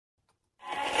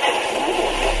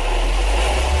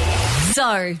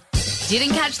So,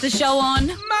 didn't catch the show on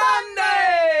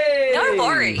Monday! No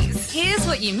worries. Here's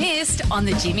what you missed on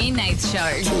the Jimmy and Nath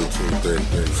Show. 2,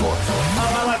 3, 4.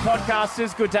 Hello,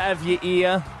 podcasters. Good to have your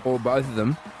ear. Or both of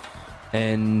them.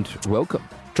 And welcome.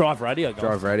 Drive Radio, guys.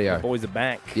 Drive Radio. The boys are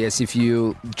back. Yes, if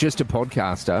you just a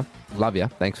podcaster, love you.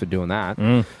 Thanks for doing that.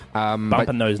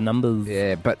 Bumping those numbers.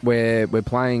 Yeah, but we're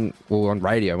playing on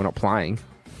radio. We're not playing.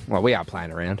 Well, we are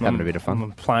playing around, having a bit of fun.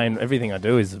 I'm playing. Everything I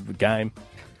do is a game.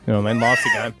 You know what I mean? Life's a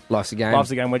game. Life's a game. Life's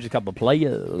a game. We're just a couple of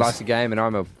players. Life's a game, and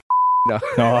I'm a.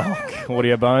 Oh,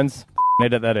 audio bones.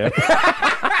 Edit that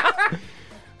out.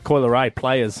 Coil Ray,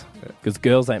 players. Because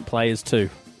girls ain't players too.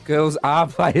 Girls are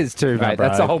players too, mate. bro.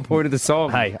 That's the whole point of the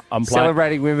song. Hey, I'm playing.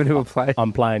 Celebrating women who are players.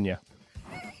 I'm playing you.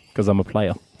 Because I'm a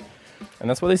player. And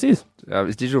that's what this is.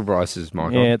 It's Digital Bryce's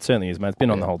mic. Yeah, it certainly is, mate. It's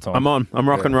been on the whole time. I'm on. I'm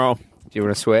rock and roll. Do you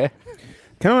want to swear?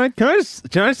 Can I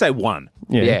just say one?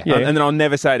 Yeah. And then I'll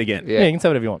never say it again. Yeah, you can say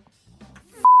whatever you want.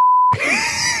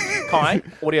 Kai,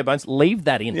 audio bones, leave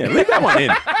that in. Yeah, leave that one in.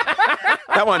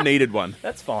 That one needed one.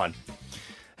 That's fine.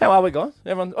 How are we, guys?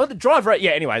 Everyone? Oh, the drive rate.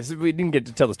 Yeah, anyways, we didn't get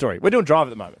to tell the story. We're doing drive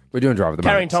at the moment. We're doing drive at the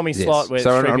Carrying moment. Tommy's slot. We're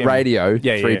So 3 on PM. radio,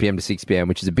 Yeah, 3 yeah. p.m. to 6 p.m.,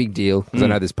 which is a big deal because I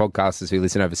know there's podcasters who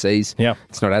listen overseas. Yeah.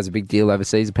 It's not as a big deal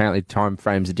overseas. Apparently, time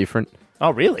frames are different. Oh,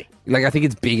 really? Like, I think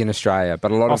it's big in Australia, but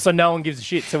a lot of... Also, no one gives a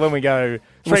shit. So when we go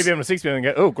 3 p.m. to 6 p.m., we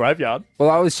go, oh, graveyard. Well,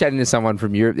 I was chatting to someone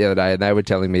from Europe the other day, and they were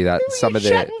telling me that some of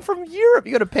their... Chatting from Europe.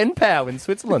 You got a pen pal in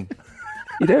Switzerland.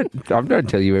 You don't... I don't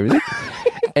tell you everything.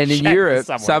 And in Chat to Europe,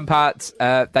 someone. some parts,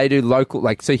 they do local...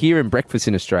 Like, so here in Breakfast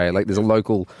in Australia, like, there's a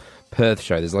local Perth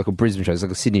show, there's a local Brisbane show, there's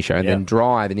like a Sydney show, and Yeah. then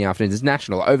Drive in the afternoon is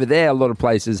national. Over there, a lot of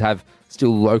places have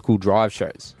still local Drive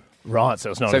shows. Right, so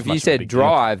it's not So as if you much of a said big deal.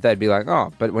 Drive, they'd be like,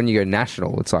 oh, but when you go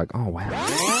national, it's like, oh, wow.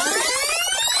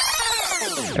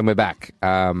 And we're back.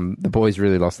 The boys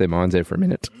really lost their minds there for a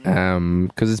minute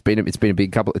because it's been a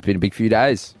big few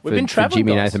days. We've been for travelling,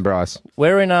 Jimmy, guys. Nathan, Bryce.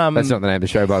 We're in... That's not the name of the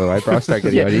show, by the way. Bryce, don't get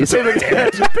the ideas. People are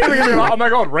going to be like, oh my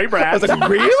God, rebrand. I was like,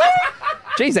 really?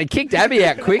 Jeez, they kicked Abby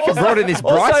out quick and brought in this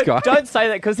Bryce Also, guy. don't say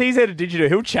that because he's head of digital.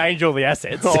 He'll change all the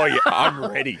assets. Oh, yeah, I'm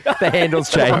ready. The handle's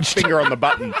changed. Finger on the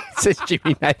button. It says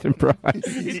Jimmy, Nathan, Bryce.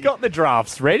 He's got the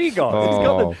drafts ready, guys. He's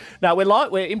got Oh. No,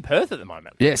 we're in Perth at the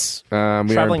moment. Yes, we are in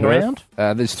Travelling Perth.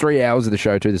 around? There's 3 hours of the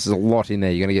show too. This is a lot in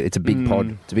there. You're gonna get. It's a big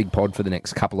pod. It's a big pod for the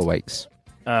next couple of weeks.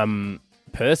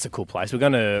 Perth's a cool place. We're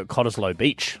going to Cottesloe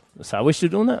Beach. So are we still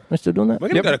doing that? We're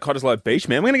going to go to Cottesloe Beach,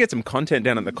 man. We're going to get some content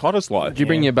down at the Cottesloe. Did you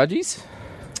bring your budgies?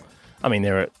 I mean,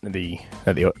 they're at the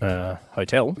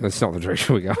hotel. That's not the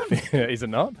direction we're going. Is it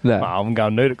not? No. Well, I'm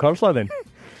going nude at Cottesloe then.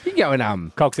 You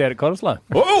going Cock's out at Cottesloe.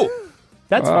 Oh!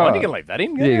 That's fine. You can leave that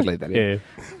in. Yeah, you can leave that in.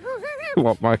 Yeah.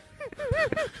 What, Mike?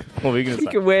 What were you going to You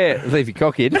say? can wear leave your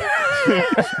cock in.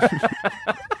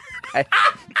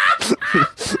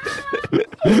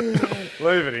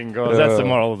 Leave it in, guys. That's the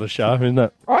moral of the show, isn't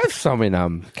it? I've some in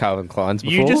Calvin Klein's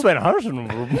before. You just went 100.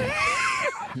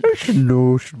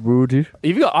 no, Rudy.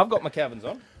 I've got my Calvins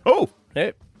on. Oh!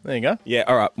 Yep. There you go. Yeah,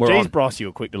 all right. We're Jeez, on. Bryce, you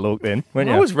were quick to look then. Weren't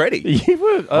you? I was ready. You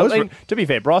were. I mean, to be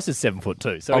fair, Bryce is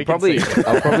 7'2", so I'll he can probably, see.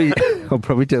 I'll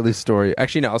probably tell this story.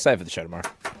 Actually, no, I'll save it for the show tomorrow.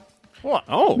 What?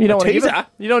 Oh, you don't a want to give teaser. it?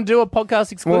 You don't do a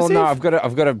podcast exclusive? Well, no, I've got a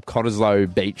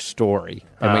Cottesloe Beach story,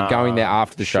 and we're going there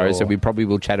after the show, sure. so we probably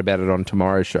will chat about it on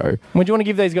tomorrow's show. Well, do you want to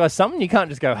give these guys something? You can't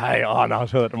just go, hey, oh no, I'll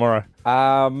tell it tomorrow.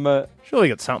 Surely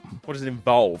you got something. What does it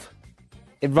involve?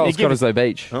 Involves Yeah, give Cottesloe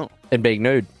Beach and being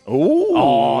nude. Ooh.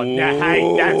 Oh, no,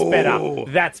 hey, that's better.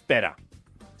 That's better.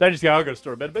 Don't just go, I've got a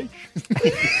story about a beach.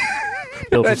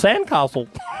 Built a sandcastle.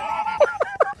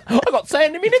 I got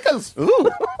sand in my knickers. Ooh.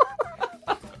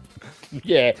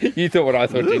 Yeah, you thought what I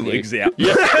thought, didn't you? Legs out. The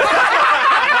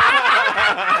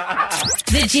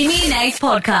Jimmy and Nath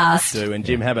Podcast. And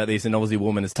Jim, how about this? An Aussie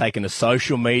woman has taken to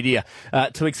social media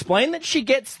to explain that she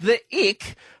gets the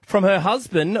ick from her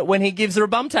husband when he gives her a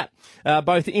bum tap,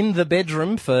 both in the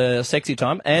bedroom for sexy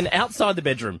time and outside the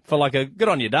bedroom for like a good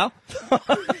on you, Dal.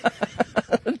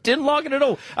 Didn't like it at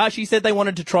all. She said they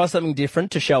wanted to try something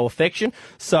different to show affection,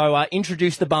 so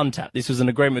introduced the bum tap. This was an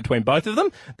agreement between both of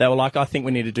them. They were like, I think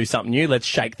we need to do something new. Let's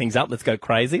shake things up. Let's go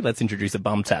crazy. Let's introduce a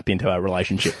bum tap into our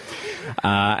relationship.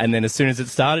 And then as soon as it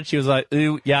started, she was like,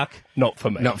 ooh, yuck, not for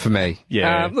me. Not for me.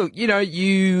 Yeah. Look, you know,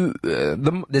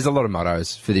 there's a lot of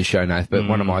mottos for this show, Nath, but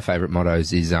one of my favourite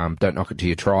mottos is don't knock it till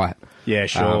you try it. Yeah,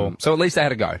 sure. So at least they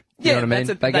had a go. You Yeah, know what I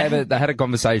mean? They had a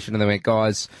conversation and they went,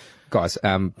 guys, us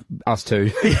two.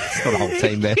 It's not a whole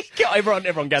team there.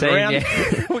 Everyone gather Team, around. yeah.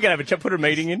 We're going to have a chat, put a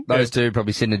meeting in. Those two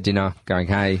probably sitting at dinner going,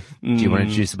 hey, do you want to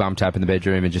introduce the bum tap in the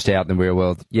bedroom and just out in the real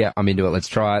world? Yeah, I'm into it. Let's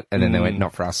try it. And then they went,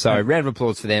 not for us. So round of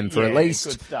applause for them for at Yeah, good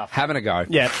least stuff. having a go.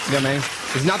 Yeah. You know what I mean?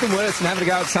 There's nothing worse than having to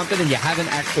go at something and you haven't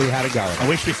actually had a go at it. I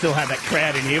wish we still had that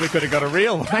crowd in here. We could have got a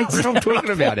reel. Mate, stop talking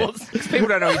about it. People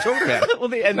don't know what you're talking about.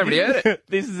 Well, Nobody heard it.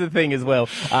 This is the thing as well.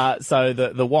 So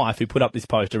the wife who put up this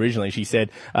post originally, she said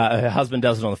her husband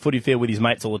does it on the footy field with his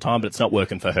mates all the time, but it's not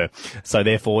working for her. So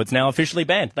therefore, it's now officially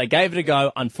banned. They gave it a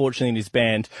go. Unfortunately, it is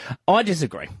banned. I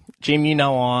disagree. Jim, you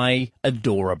know I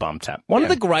adore a bum tap. One of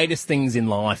the greatest things in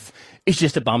life is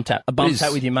just a bum tap. A bum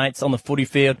tap with your mates on the footy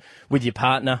field, with your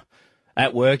partner,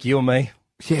 at work, you and me.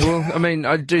 Yeah, well, I mean,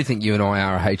 I do think you and I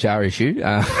are a HR issue.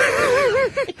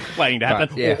 Waiting to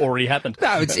happen, or already happened.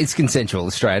 No, it's consensual.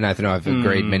 Australia. Nathan and I have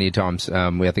agreed many times. I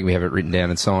think we have it written down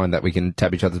and signed that we can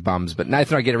tap each other's bums. But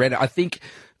Nathan and I get around it. I think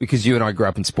because you and I grew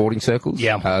up in sporting circles.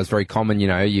 Yeah. It's very common, you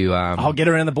know, I'll get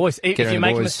around the boys. If you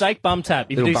make a mistake, bum tap.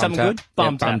 If you do something good,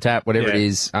 bum tap. Whatever it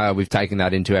is. We've taken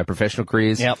that into our professional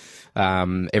careers. Yep.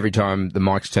 Every time the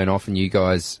mics turn off and you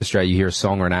guys, Australia, you hear a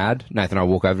song or an ad, Nathan and I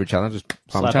walk over to each other, just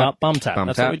bum Slap tap. Up, bum tap.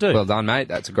 That's what we do. Well done, mate.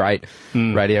 That's a great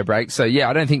radio break. So yeah,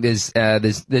 I don't think there's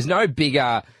no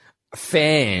bigger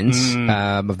fans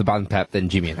of the bum tap than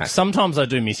Jimmy and Nathan. Sometimes I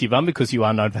do miss you, bum, because you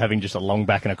are known for having just a long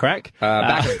back and a crack.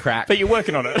 Back and a crack. But you're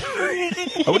working on it.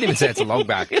 I wouldn't even say it's a long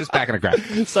back, just back and a crack.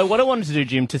 So what I wanted to do,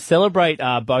 Jim, to celebrate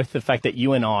both the fact that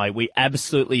you and we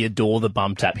absolutely adore the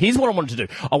bum tap. Here's what I wanted to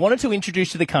do. I wanted to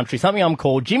introduce to the country something I'm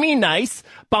called Jimmy and Nace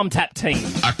Bum Tap Team.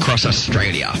 Across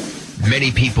Australia,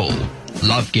 many people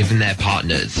love giving their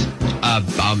partners a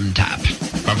bum tap.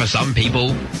 But for some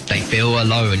people, they feel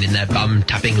alone in their bum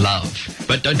tapping love.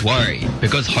 But don't worry,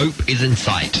 because hope is in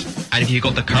sight. And if you've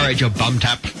got the courage of bum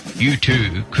tap, you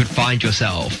too could find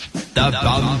yourself the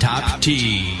Bum Tap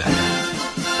Team.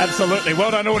 Absolutely.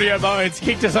 Well done, Audio Bones.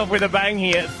 Kicked us off with a bang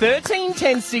here. 13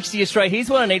 10 60 Australia. Here's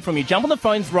what I need from you. Jump on the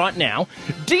phones right now.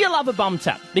 Do you love a bum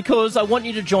tap? Because I want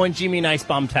you to join Jimmy and Ace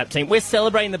Bum Tap Team. We're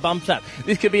celebrating the bum tap.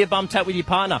 This could be a bum tap with your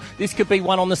partner. This could be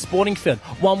one on the sporting field.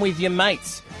 One with your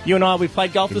mates. You and I, we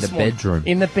played golf this morning.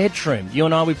 In the bedroom. You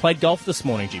and I, we played golf this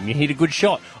morning, Jim. You hit a good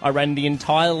shot. I ran the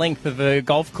entire length of the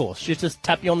golf course. Just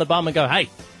tap you on the bum and go, hey,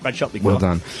 great shot, big Well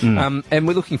fella. done. And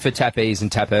we're looking for tappies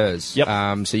and tappers.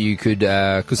 Yep. So you could,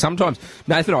 because sometimes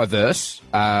Nathan and I verse.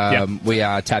 We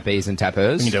are tappies and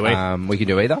tappers. We can do either. We can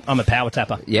do either. I'm a power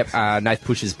tapper. Yep. Nath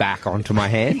pushes back onto my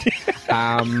hand.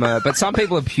 But some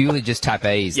people are purely just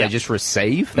tappies. Yep. They just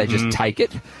receive. They just take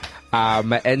it.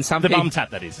 And some The people, bum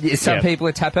tap, that is. Some people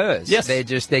are tappers. Yes.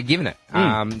 They're giving it.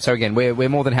 So again, we're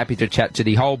more than happy to chat to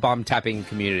the whole bum tapping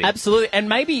community. Absolutely. And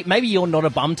maybe you're not a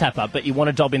bum tapper, but you want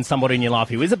to dob in somebody in your life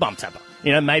who is a bum tapper.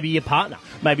 You know, maybe your partner.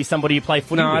 Maybe somebody you play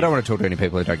footy with. No, I don't want to talk to any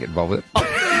people who don't get involved with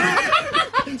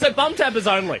it. So bum tappers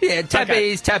only. Yeah,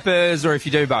 tappies, tappers, or if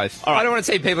you do both. All right. I don't want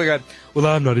to see people go, Well,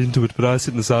 I'm not into it, but I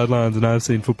sit in the sidelines and I've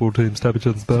seen football teams tap each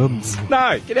other's bums.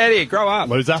 no, get out of here, grow up.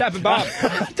 Loser. Tap a bum.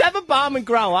 Tap a bum and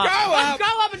grow up. Grow up. Grow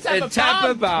up and tap, And tap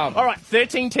a bum. All right,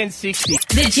 13 10 60.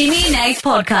 The Jimmy and Ace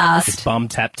Podcast. Bum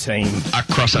Tap Team.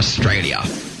 Across Australia,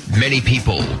 many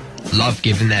people love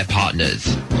giving their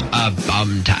partners a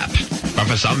bum tap. But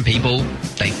for some people,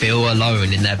 they feel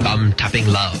alone in their bum tapping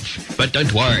love. But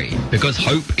don't worry, because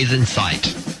hope is in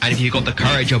sight. And if you've got the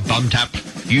courage of bum tap,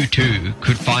 you too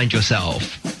could find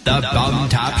yourself the Bum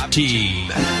Tap Team.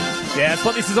 Yeah, that's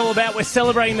what this is all about. We're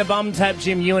celebrating the bum tap,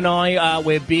 Jim. You and I,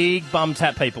 we're big bum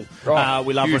tap people. Right.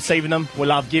 We love receiving them. We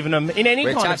love giving them in any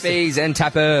We're kind of... tappies and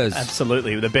tappers.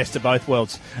 Absolutely. We're the best of both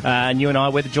worlds. And you and I,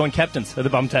 we're the joint captains of the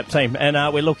bum tap team. And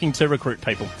we're looking to recruit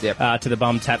people to the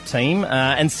bum tap team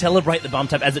and celebrate the bum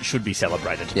tap as it should be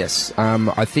celebrated. Yes.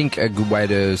 I think a good way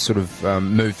to sort of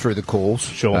move through the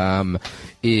calls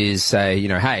is say, you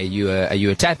know, hey, are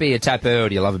you a tappy, a tapper, or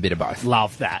do you love a bit of both?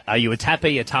 Love that. Are you a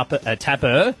tappy, a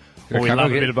tapper, or we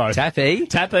love a bit of both? Tappy.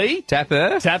 Tappy.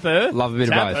 Tapper. Tapper. Love a bit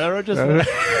of both. Or just...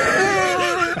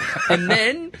 And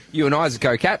then you and I, as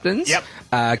co-captains,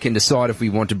 can decide if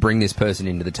we want to bring this person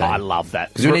into the team. I love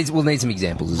that. Because we'll need some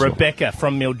examples as Rebecca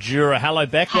from Mildura. Hello,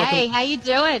 Beck. Hey, Welcome. how you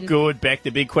doing? Good, Beck. The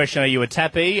big question, are you a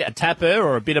tappy, a tapper,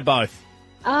 or a bit of both?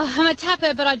 I'm a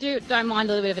tapper, but I don't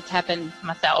mind a little bit of a tapping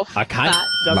myself. Okay.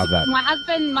 But Love that.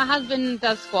 my husband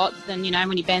does squats, and you know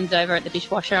when he bends over at the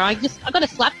dishwasher, I got to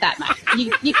slap that,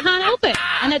 mate. You can't help it,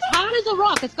 and it's hard as a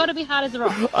rock. It's got to be hard as a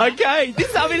rock. Okay.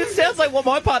 It sounds like what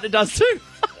my partner does too.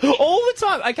 All the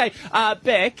time. Okay,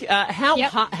 Beck,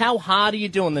 how hard are you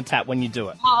doing the tap when you do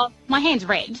it? My hand's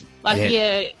red.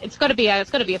 It's got to be a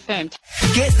firm.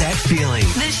 Get that feeling.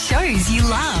 The shows you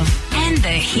love and the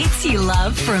hits you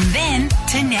love from then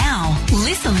to now.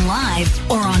 Listen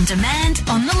live or on demand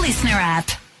on the Listener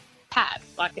app. Tap,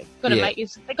 like it's got to make you.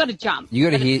 They got to jump. You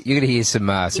got to hear some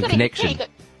connection.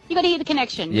 You got to hear the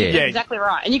connection. Yeah. You're exactly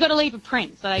right. And you got to leave a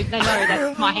print so they know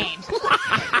that's my hand.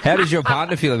 How does your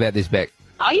partner feel about this, Beck?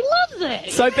 Oh, he loves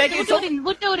it. So, Becky,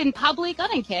 we'll do it in public. I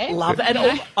don't care. Love that.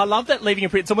 And I love that leaving a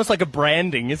print. It's almost like a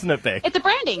branding, isn't it, Beck? It's a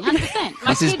branding, 100%.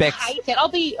 My kids hate it.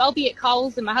 I'll be at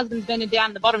Coles and my husband's bending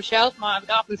down the bottom shelf. I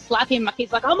go up and slap him. My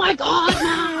kid's like, "Oh my God,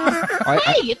 no!"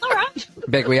 Hey, it's all right.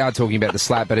 Beck, we are talking about the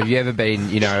slap, but have you ever been,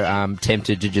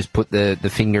 tempted to just put the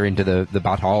finger into the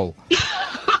butthole?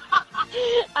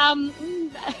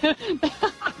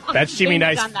 That's Jimmy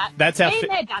Nace. That's our been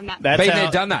there, done that. Been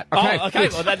there, done that. Okay. Oh, okay.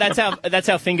 Well, that's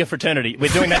our finger fraternity. We're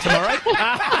doing that tomorrow.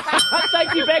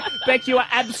 Thank you, Beck. Beck, you are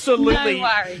absolutely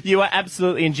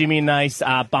in Jimmy and Nace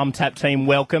bum tap team.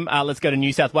 Welcome. Let's go to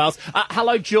New South Wales.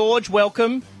 Hello, George.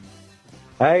 Welcome.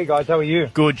 Hey guys, how are you?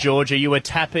 Good, George. Are you a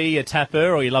tappy, a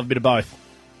tapper, or you love a bit of both?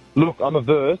 Look, I'm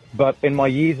averse, but in my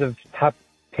years of tap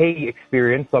tea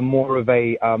experience, I'm more of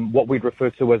a what we'd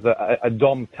refer to as a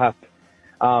dom tap.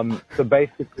 So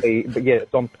basically,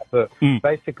 dom tapper.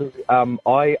 Basically,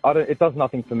 I don't. It does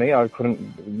nothing for me. I can't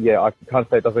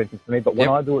say it does anything for me. But when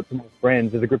I do it to my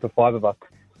friends, there's a group of 5 of us.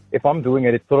 If I'm doing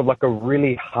it, it's sort of like a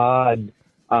really hard,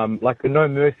 like a no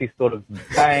mercy sort of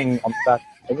bang on the back.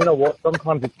 And you know what?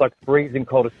 Sometimes it's like freezing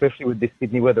cold, especially with this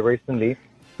Sydney weather recently,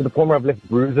 to the point where I've left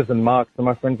bruises and marks. And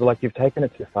my friends are like, "You've taken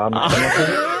it too far."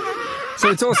 So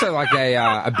it's also like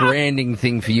a branding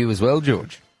thing for you as well,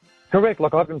 George. Correct.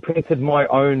 Like I've imprinted my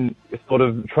own sort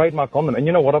of trademark on them. And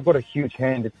you know what? I've got a huge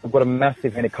hand. I've got a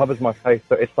massive hand. It covers my face.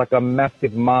 So it's like a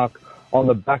massive mark on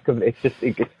the back of it.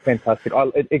 It's fantastic.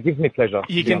 It gives me pleasure.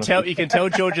 You can tell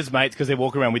George's mates because they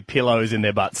walk around with pillows in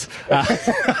their butts. I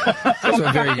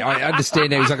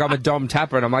understand now. He's like, I'm a dom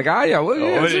tapper. And I'm like, oh, yeah.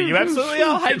 Well, you absolutely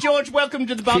are. Hey, George, welcome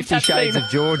to the bum tap 50 Shades team. of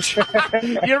George.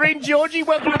 You're in, Georgie.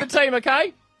 Welcome to the team,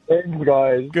 okay? Thanks,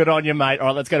 guys. Good on you, mate. All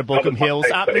right, let's go to Balcombe Hills.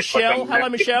 Michelle. Hello,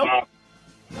 Michelle.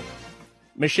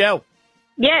 Michelle.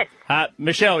 Yes.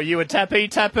 Michelle, are you a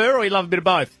tapper, or you love a bit of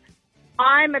both?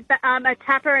 I'm a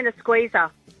tapper and a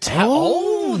squeezer.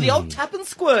 The old tap and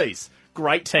squeeze.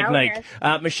 Great technique.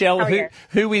 Yes. Michelle,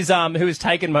 who has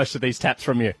taken most of these taps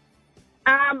from you?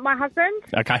 My husband.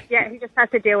 Okay. Yeah, he just has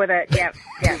to deal with it. Yeah.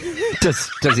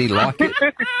 Does he like it,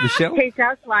 Michelle? He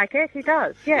does like it. He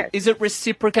does. Yes. Is it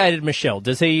reciprocated, Michelle?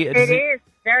 It is.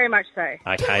 Very much so.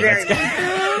 Okay, Very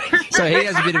much. So he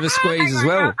has a bit of a squeeze as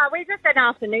well. Are we just an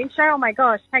afternoon show? Oh, my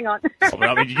gosh. Hang on.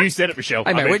 You said it, Michelle.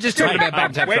 Hey, mate, we're just talking about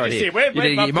bum taps right here. You need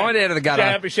to get your mind out of the gutter.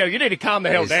 Yeah, Michelle, you need to calm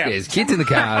the hell down. There's kids in the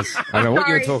cars. I don't know what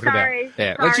you're talking about.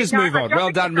 Yeah, let's just move on.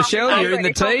 Well done, Michelle. You're in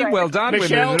the team. Well done.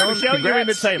 Michelle, we're moving on. you're in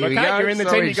the team, okay? You're in the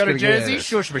team. You've got a jersey.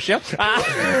 Shush, Michelle.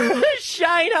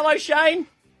 Shane. Hello, Shane.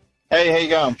 Hey, how you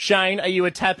going? Shane, are you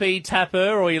a tapper,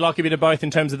 or you like a bit of both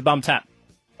in terms of the bum tap?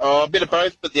 Oh, a bit of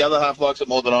both, but the other half likes it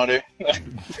more than I do.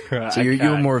 So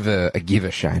you're more of a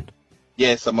giver, Shane?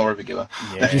 Yes, I'm more of a giver.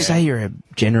 Yeah. Would you say you're a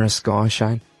generous guy,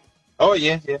 Shane? Oh,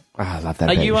 yeah. Oh, I love that.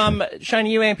 Are you, Shane, are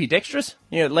you ambidextrous?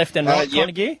 You know, left and right kind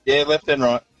of gear? Yeah, left and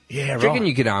right. Yeah, right. Do you reckon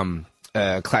you could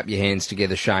clap your hands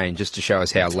together, Shane, just to show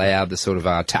us how loud the sort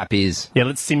of tap is? Yeah,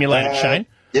 let's simulate it, Shane.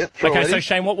 Yep. Okay, so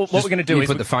Shane, what we're going to do is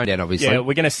put the phone down, obviously. Yeah,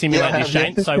 we're going to simulate this,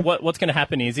 Shane. So what's going to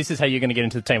happen is this is how you're going to get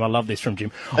into the team. I love this from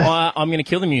Jim. I'm going to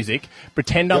kill the music,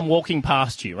 pretend I'm walking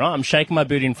past you, right? I'm shaking my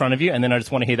boot in front of you, and then I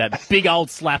just want to hear that big old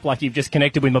slap like you've just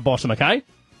connected with my bottom. Okay?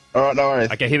 All right, no worries.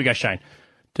 Okay, here we go, Shane.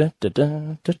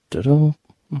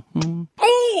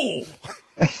 Oh!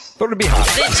 Thought it'd be hard.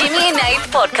 The Jimmy and Nate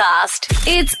podcast.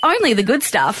 It's only the good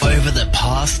stuff. Over the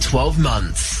past 12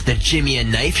 months, the Jimmy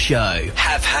and Nath Show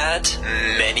have had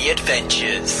many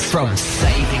adventures. From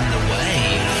saving the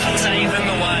wave. Saving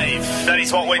the wave. That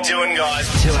is what we're doing, guys.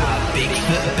 To our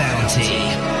Bigfoot bounty.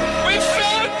 We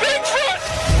found Bigfoot!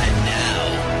 And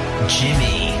now,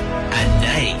 Jimmy and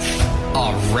Nath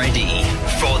are ready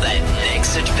for their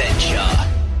next adventure.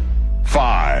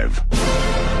 5,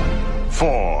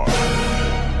 4,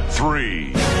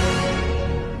 3,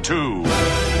 2,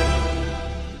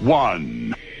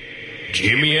 1.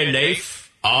 Jimmy and Nath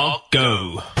are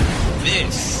go.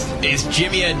 This is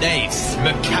Jimmy and Nath's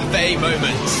McCafe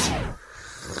moment.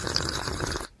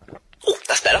 Ooh,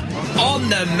 that's better. On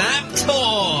the Map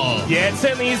Tour. Yeah, it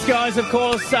certainly is, guys. Of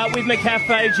course, with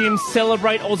McCafe, Jim,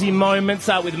 celebrate Aussie moments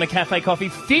with McCafe coffee.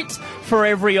 Fit for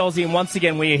every Aussie. And once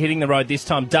again, we are hitting the road this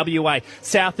time. WA,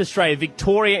 South Australia,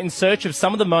 Victoria, in search of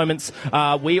some of the moments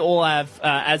we all have,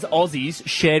 as Aussies,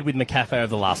 shared with McCafe over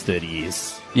the last 30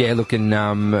 years. Yeah, looking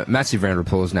massive round of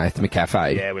applause, Nathan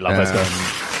McCafe. Yeah, we love those guys.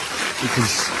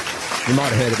 Because you might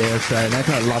have heard it there, Australia.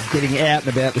 Nathan, I love getting out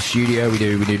and about the studio. We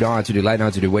do nights, we do late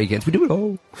nights, we do weekends. We do it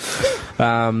all.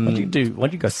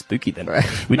 Why'd you go spooky then?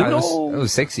 We do it all. It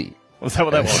was sexy. Was that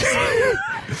what that was?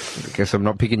 I guess I'm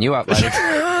not picking you up later.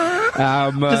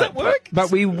 Does that work?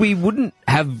 But we wouldn't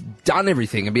have done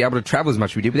everything and be able to travel as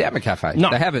much as we did without McCafe. No.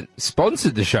 They haven't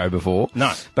sponsored the show before.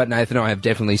 No. But Nathan and I have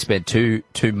definitely spent too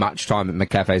much time at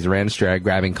McCafes around Australia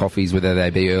grabbing coffees, whether they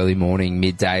be early morning,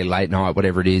 midday, late night,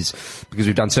 whatever it is, because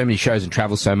we've done so many shows and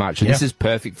travel so much. And this is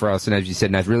perfect for us. And as you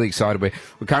said, Nathan, really excited. We're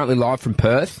currently live from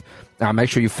Perth.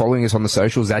 Make sure you're following us on the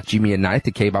socials at Jimmy and Nate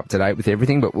to keep up to date with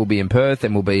everything. But we'll be in Perth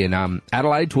and we'll be in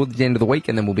Adelaide towards the end of the week,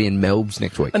 and then we'll be in Melbs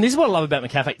next week. And this is what I love about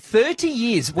McCafe. 30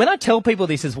 years. When I tell people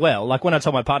this as well, like when I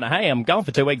tell my partner, hey, I'm going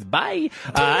for 2 weeks, bye.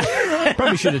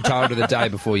 Probably should have told her the day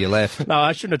before you left. No,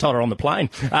 I shouldn't have told her on the plane.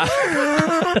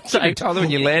 Should have told her when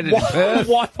you landed in Perth.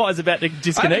 Wi-Fi's about to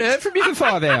disconnect. I haven't heard from you for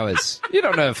 5 hours. You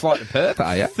don't know a flight to Perth,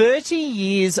 are you? 30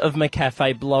 years of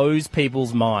McCafe blows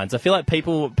people's minds. I feel like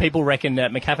people reckon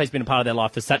that McCafe's been a part of their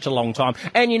life for such a long time.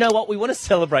 And you know what? We want to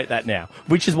celebrate that now,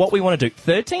 which is what we want to do.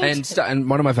 13? And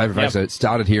one of my favourite facts, it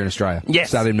started here in Australia. Yes.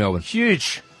 Started in Melbourne.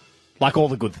 Huge. Like all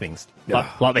the good things.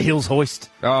 Like the Hills Hoist,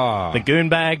 the Goon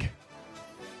Bag,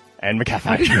 and McCafe.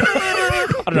 I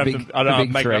don't know if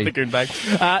I'm making up the Goon Bag.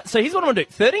 So here's what I want to do.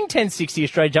 13 10 60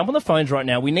 Australia, jump on the phones right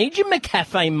now. We need your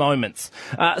McCafe moments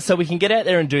so we can get out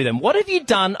there and do them. What have you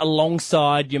done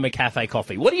alongside your McCafe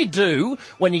coffee? What do you do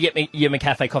when you get your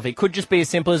McCafe coffee? It could just be as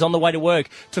simple as on the way to work,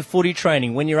 to footy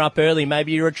training, when you're up early,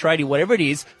 maybe you're a tradie, whatever it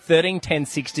is, 13 10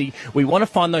 60. We want to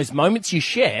find those moments you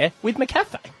share with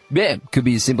McCafe. Yeah, could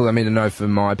be as simple. I mean, I know for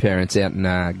my parents out in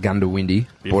Gundawindi,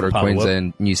 border of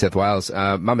Queensland, New South Wales,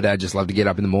 Mum and Dad just love to get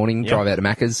up in the morning, drive out to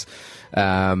Macca's,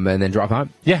 and then drive home.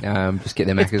 Yeah. Just get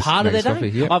their Macca's. It's part of their day. Coffee.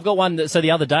 Yeah. I've got one. So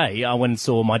the other day, I went and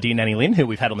saw my dear Nanny Lynn, who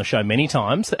we've had on the show many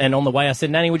times, and on the way I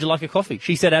said, Nanny, would you like a coffee?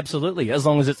 She said, absolutely, as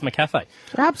long as it's McCafe.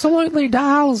 Absolutely,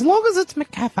 Dale, as long as it's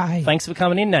McCafe. Thanks for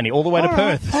coming in, Nanny, all the way to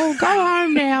Perth. I'll go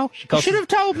home now. You should have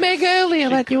told Meg earlier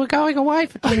that you were going away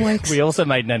for 2 weeks. We also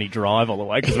made Nanny drive all the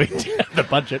way because we didn't have the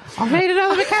budget. I need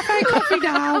another McCafe coffee,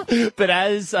 Dale. But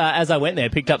as I went there,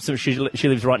 picked up some. She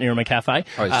lives right near a McCafe.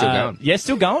 Oh, it's still going? Yeah,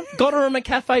 still going. Got her a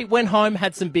McCafe. Went home,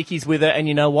 had some bickies with her, and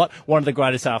you know what? One of the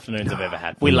greatest afternoons I've ever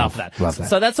had. We love that. Love that.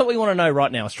 So that's what we want to know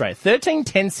right now, Australia. 13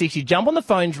 10 60. Jump on the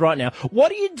phones right now. What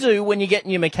do you do when you get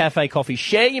in your McCafe coffee?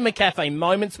 Share your McCafe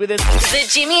moments with us. The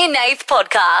Jimmy and Nath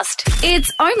Podcast.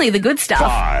 It's only the good stuff.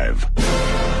 5,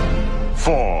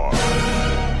 4,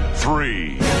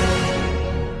 3,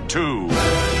 2,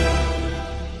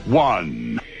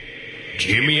 1.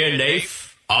 Jimmy and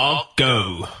Nath are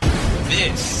go.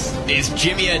 This is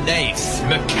Jimmy and Nath's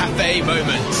McCafe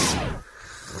Moments.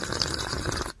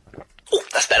 Oh,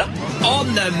 that's better. On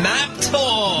the Map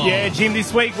Tour. Yeah, Jim,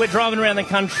 this week we're driving around the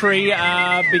country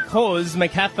because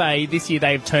McCafe, this year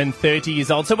they've turned 30 years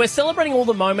old. So we're celebrating all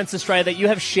the moments, Australia, that you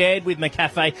have shared with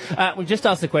McCafe. We've just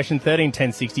asked the question, 13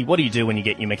 10 60, what do you do when you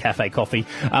get your McCafe coffee?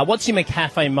 What's your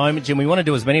McCafe moment, Jim? We want to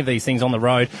do as many of these things on the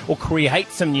road or create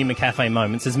some new McCafe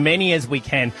moments, as many as we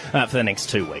can for the next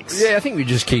 2 weeks. Yeah, I think we're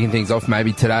just kicking things off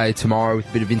maybe today, tomorrow with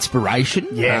a bit of inspiration.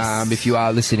 Yes. If you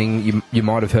are listening, you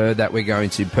might have heard that we're going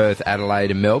to Perth,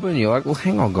 Adelaide and Melbourne. You're like, well,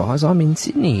 hang on, guys, I'm in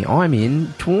Sydney. I'm in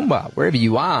Toowoomba. Wherever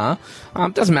you are,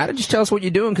 doesn't matter. Just tell us what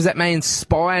you're doing, because that may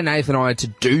inspire Nathan and I to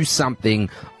do something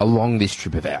along this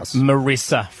trip of ours.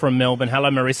 Marissa from Melbourne. Hello,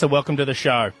 Marissa. Welcome to the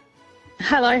show.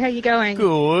 Hello, how you going?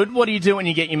 Good. What do you do when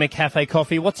you get your McCafe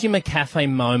coffee? What's your McCafe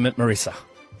moment, Marissa?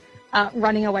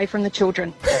 Running away from the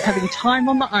children, having time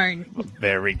on my own.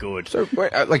 Very good. So,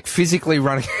 like physically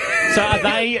running. So are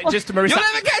they just Marissa? You'll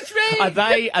never catch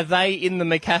me. Are they in the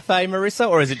McCafe, Marissa,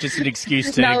 or is it just an excuse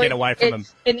to get away from them?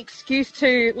 It's an excuse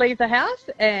to leave the house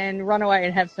and run away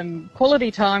and have some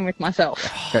quality time with myself.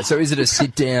 Okay, so is it a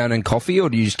sit down and coffee, or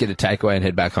do you just get a takeaway and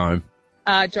head back home?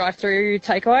 Drive through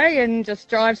takeaway and just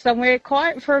drive somewhere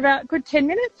quiet for about a good 10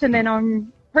 minutes, and then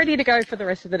I'm ready to go for the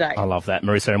rest of the day. I love that,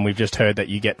 Marissa, and we've just heard that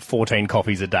you get 14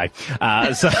 coffees a day.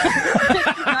 No,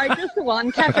 just the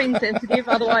one, caffeine sensitive,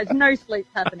 otherwise no sleep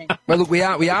happening. Well, look, we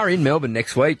are in Melbourne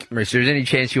next week, Marissa. Is there any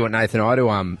chance you want Nathan and I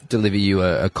to deliver you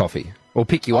a coffee or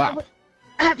pick you up?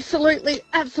 Absolutely,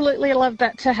 I love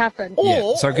that to happen.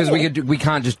 Yeah. So because we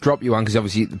can't just drop you one, because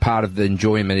obviously part of the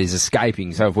enjoyment is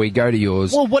escaping. So if we go to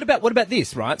yours, well, what about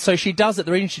this, right? So she does it.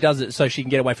 The reason she does it so she can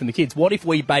get away from the kids. What if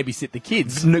we babysit the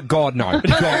kids? No, God, no.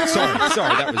 God,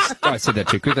 sorry. I said that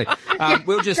too quickly.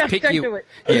 We'll just pick you. Do it.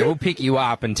 Yeah, we'll pick you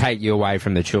up and take you away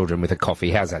from the children with a coffee.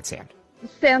 How's that sound?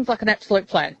 Sounds like an absolute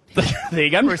plan. There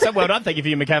you go, Marissa. Well done. Thank you for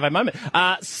your McCafe moment.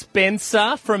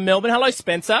 Spencer from Melbourne. Hello,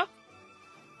 Spencer.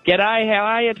 G'day, how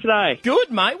are you today? Good,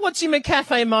 mate. What's your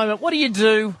McCafe moment? What do you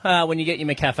do when you get your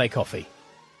McCafe coffee?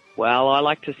 Well, I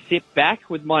like to sit back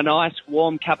with my nice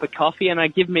warm cup of coffee, and I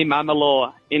give me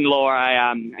mum-in-law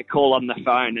a call on the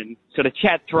phone and sort of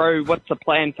chat through what's the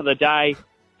plan for the day,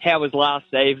 how was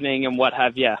last evening and what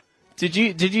have you. Did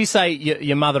you say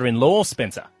your mother-in-law,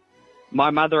 Spencer? My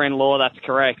mother-in-law, that's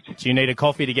correct. Do you need a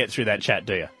coffee to get through that chat,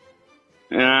 do you?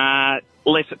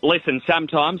 Listen,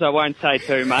 sometimes, I won't say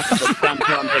too much, but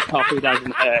sometimes a coffee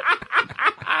doesn't hurt.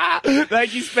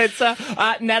 Thank you, Spencer.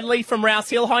 Natalie from Rouse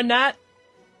Hill. Hi, Nat.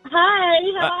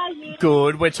 Hi, how are you?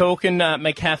 Good. We're talking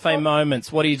McCafe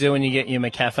moments. What do you do when you get your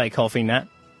McCafe coffee, Nat?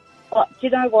 Oh, do you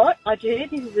know what I do?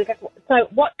 So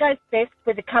what goes best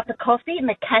with a cup of coffee,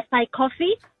 McCafe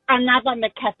coffee, another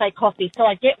McCafe coffee. So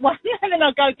I get one and then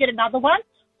I go get another one.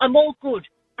 I'm all good.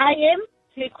 AM,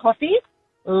 2 coffees,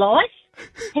 light.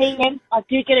 PM, I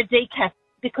do get a decaf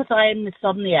because I am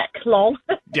insomniac. Lol.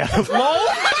 Yeah. Lol?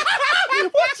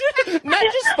 Nat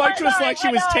just spoke to us like she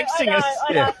was texting us.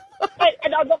 I know.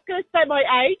 And I'm not going to say my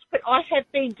age, but I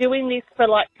have been doing this for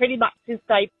like pretty much since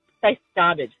they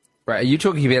started. Right, are you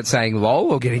talking about saying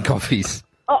lol or getting coffees?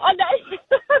 Oh, I know.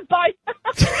 Both.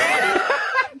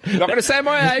 Not going to say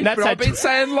my age, That's but I've been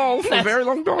saying lol for a very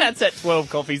long time. That's at 12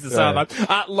 coffees this summer.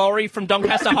 Laurie from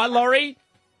Doncaster. Hi, Laurie.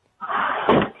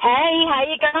 Hey, how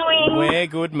you going? We're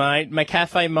good, mate.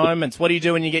 McCafe moments. What do you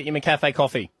do when you get your McCafe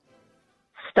coffee?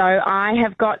 So I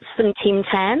have got some Tim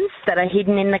Tams that are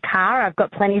hidden in the car. I've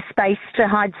got plenty of space to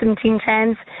hide some Tim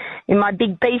Tams in my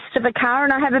big beast of a car,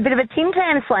 and I have a bit of a Tim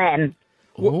Tam slam.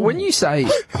 When you say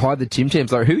hide the Tim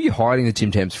Tams, like, who are you hiding the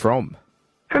Tim Tams from?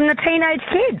 From the teenage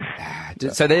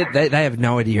kids. So they have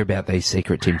no idea about these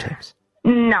secret Tim Tams?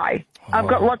 No. I've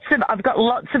got lots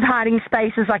of hiding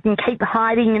spaces. I can keep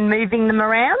hiding and moving them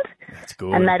around. That's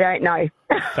good. And they don't know.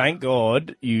 Thank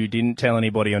God you didn't tell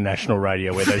anybody on national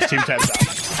radio where those Tim Tams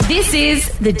are. This is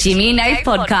the Jimmy and Nath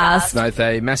podcast. Nath,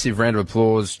 a massive round of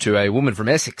applause to a woman from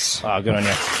Essex. Oh, good on you.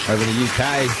 Over the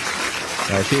UK.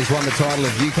 She has won the title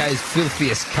of UK's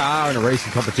filthiest car in a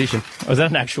recent competition. Oh, is that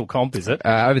an actual comp, is it?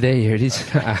 Over there, here it is.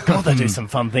 God, they do some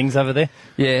fun things over there.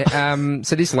 Yeah,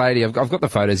 so this lady, I've got the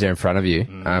photos there in front of you,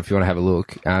 if you want to have a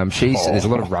look. There's a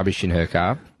lot of rubbish in her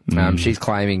car. She's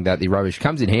claiming that the rubbish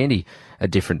comes in handy at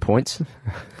different points.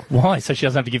 Why? So she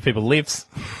doesn't have to give people lifts?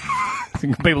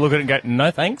 People look at it and go,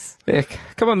 no thanks. Yeah,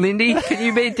 come on, Lindy, can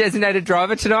you be a designated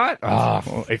driver tonight? Oh,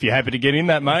 well, if you're happy to get in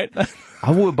that, mate.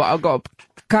 I would, but I've got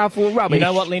a car full of rubbish. You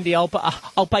know what, Lindy? I'll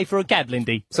pay for a cab,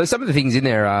 Lindy. So some of the things in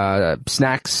there are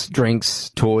snacks, drinks,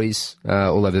 toys,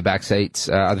 all over the back seats.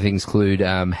 Other things include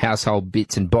household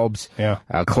bits and bobs,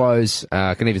 clothes.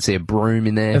 I can even see a broom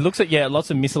in there. It looks like, lots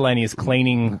of miscellaneous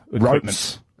cleaning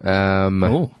equipment.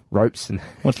 Ropes. And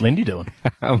what's Lindy doing?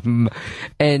 And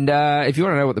if you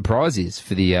want to know what the prize is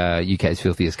for the UK's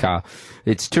filthiest car,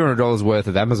 it's $200 worth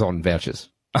of Amazon vouchers.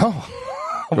 Oh.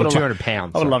 Or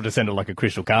 £200. I would love to send it like a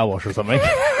Crystal car wash or something.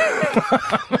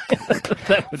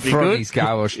 That would be Froggy's good.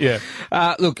 car wash. Yeah.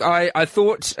 Look, I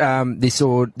thought this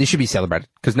should be celebrated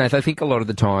because, Nath, I think a lot of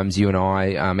the times you and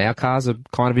I, our cars are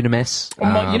kind of in a mess. I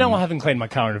haven't cleaned my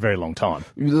car in a very long time.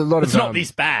 It's not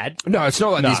this bad. No, it's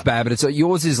not this bad, but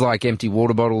yours is like empty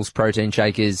water bottles, protein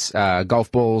shakers, golf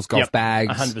balls, golf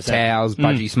bags, 100%. towels,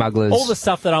 budgie smugglers. All the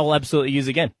stuff that I will absolutely use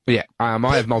again. Yeah. I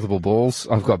have multiple balls.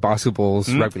 I've got basketball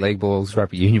balls, rugby league balls,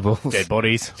 rugby union balls. Dead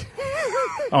bodies.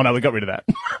 Oh, no, we got rid of that.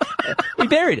 We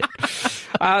buried it.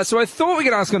 So I thought we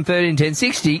could ask on 13 10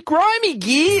 60, Grimy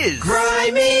Gears.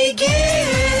 Grimy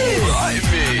Gears.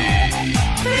 Grimy.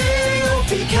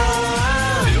 Filthy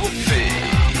car. Filthy.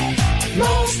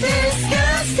 Most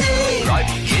disgusting.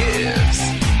 Grimy Gears.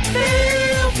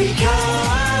 Filthy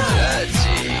car.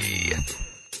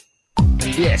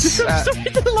 Dirty. Yes. Sorry,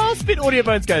 the last bit, Audio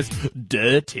Bones goes,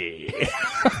 dirty.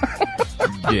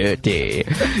 Dirty.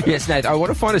 Yes, Nate, I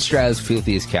want to find Australia's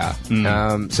filthiest car.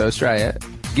 So, Australia,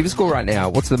 give us a call right now.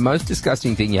 What's the most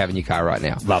disgusting thing you have in your car right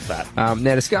now? Love that.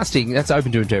 Now, disgusting, that's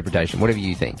open to interpretation, whatever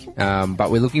you think. But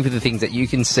we're looking for the things that you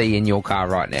can see in your car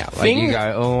right now. Like you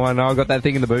go, oh, I know, I got that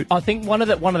thing in the boot. I think one of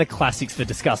the classics for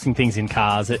disgusting things in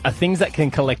cars are things that can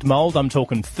collect mould. I'm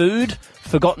talking food,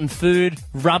 forgotten food,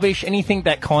 rubbish, anything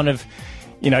that kind of,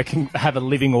 can have a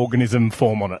living organism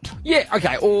form on it. Yeah,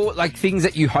 okay, or like things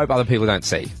that you hope other people don't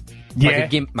see. Like a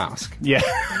GIMP mask. Yeah.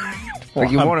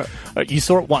 Like you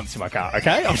saw it once in my car,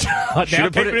 okay? I'll now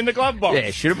keep it in the glove box.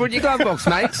 Yeah, should have put it in your glove box,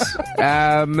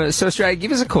 mates. So, Australia,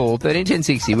 give us a call, 13 10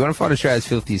 60. We want to find Australia's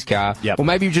filthiest car. Yep. Or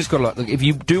maybe you've just got a lot. Look, if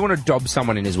you do want to dob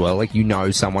someone in as well, like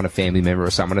someone, a family member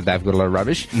or someone, that they've got a lot of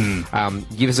rubbish,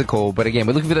 give us a call. But again,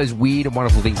 we're looking for those weird and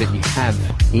wonderful things that you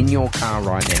have in your car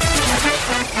right now.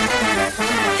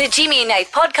 The Jimmy and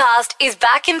Nath podcast is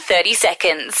back in 30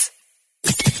 seconds.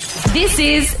 This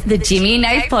is the Jimmy and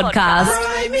Nath podcast.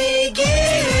 Grimy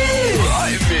Gears.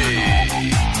 Grimy.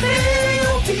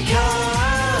 Filthy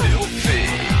car.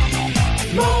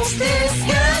 Filthy. Most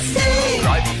disgusting.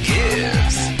 Grimy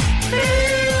Gears.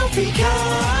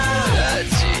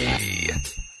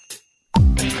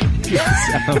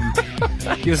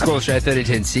 Give us a call, Australia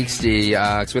 131060,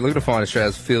 because we're looking to find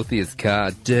Australia's filthiest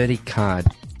car. Dirty car.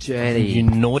 Dirty. You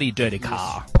naughty dirty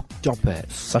car. Stop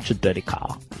it. Such a dirty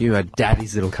car. You are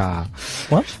daddy's little car.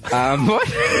 What? What?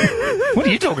 What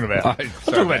are you talking about? I'm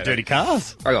I'm talking about dirty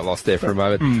cars. I got lost there for a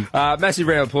moment. Massive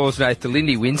round of applause today to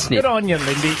Lindy Winsnip. Good on you,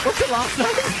 Lindy. What's your last name?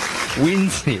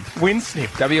 Winsnip.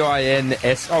 Winsnip.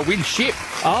 W-I-N-S. Oh, Winship.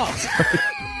 Oh.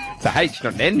 It's a H,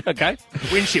 not an N. Okay.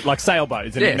 Windship, like sailboat,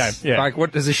 is a Yes. nickname. Yeah. Like,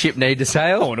 what does a ship need to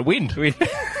sail? Oh, and a wind.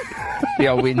 The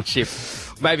old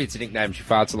Windship. Maybe it's a nickname. She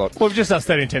farts a lot. Well, we've just asked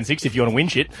 131060 if you want to win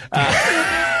shit.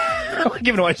 We're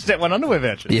giving away Step 1 underwear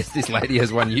vouchers. Yes, this lady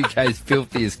has won UK's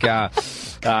filthiest car.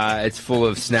 It's full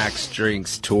of snacks,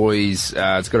 drinks, toys.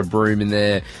 It's got a broom in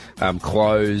there,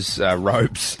 clothes,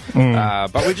 ropes.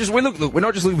 But we're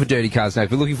not just looking for dirty cars, no.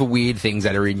 We're looking for weird things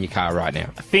that are in your car right now.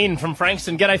 Finn from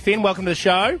Frankston. G'day, Finn. Welcome to the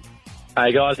show.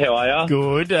 Hey, guys. How are you?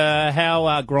 Good.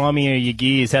 How grimy are your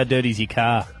gears? How dirty is your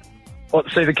car? Well,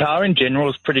 see, the car in general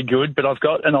is pretty good, but I've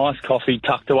got an iced coffee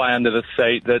tucked away under the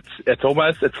seat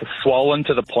it's swollen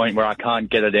to the point where I can't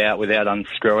get it out without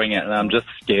unscrewing it, and I'm just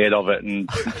scared of it and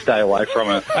stay away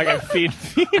from it. Okay,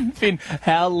 Finn,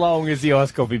 how long has the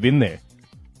iced coffee been there?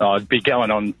 Oh, it'd be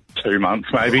going on 2 months,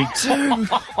 maybe. And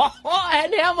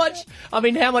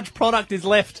how much product is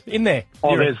left in there?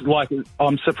 Oh,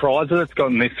 I'm surprised that it's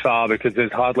gotten this far because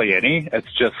there's hardly any.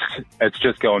 It's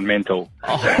just gone mental.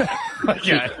 Okay.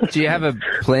 Do you have a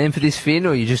plan for this, Finn,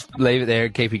 or you just leave it there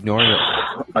and keep ignoring it?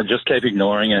 I just keep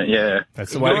ignoring it, yeah.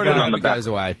 That's the way to Ignore go. it on the back. Goes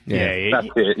away. Yeah. That's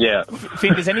it, yeah.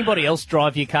 Finn, does anybody else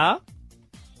drive your car?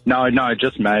 No,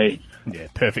 just me. Yeah,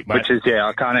 perfect, mate. Which is,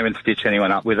 I can't even stitch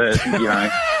anyone up with it, you know.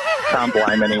 Can't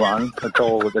blame anyone. It's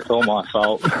all my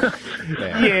fault.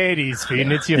 Yeah, it is,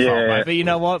 Finn. It's your fault, mate. But you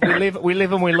know what? We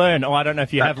live and we learn. Oh, I don't know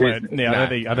if you have learned. Yeah, No.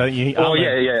 I don't.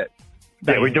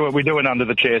 Yeah, we do it. We do an under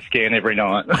the chair scan every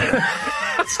night.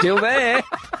 Still there.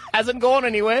 Hasn't gone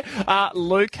anywhere.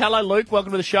 Luke, hello, Luke.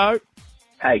 Welcome to the show.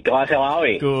 Hey, guys, how are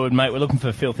we? Good, mate. We're looking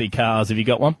for filthy cars. Have you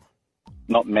got one?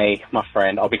 Not me, my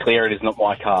friend. I'll be clear, it is not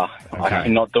my car. Okay. I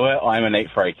cannot do it. I am a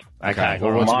neat freak. Okay.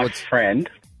 Well, my friend,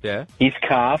 his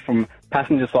car from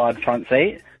passenger side front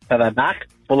seat to the back,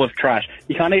 full of trash.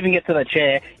 You can't even get to the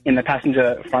chair in the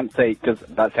passenger front seat because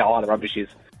that's how high the rubbish is.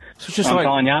 So it's just I'm like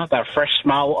telling you, that fresh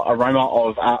smell, aroma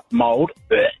of mould.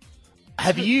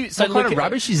 Have you? So what kind of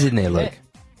rubbish is in there, Luke?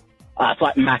 It's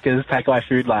like Macca's, takeaway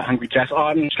food, like Hungry Jack's.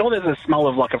 I'm sure there's a smell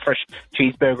of like a fresh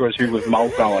cheeseburger or two with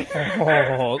mould going.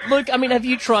 Oh, Luke, have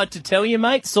you tried to tell your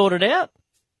mate, sort it out?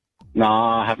 No,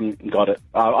 I haven't got it.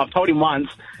 I've told him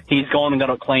once. He's gone and got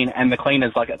it clean, and the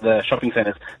cleaners, like at the shopping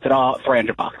centres, said,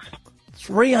 $300.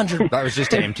 300. That was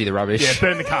just to empty the rubbish. Yeah,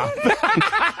 burn the car.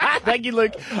 Thank you,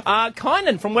 Luke.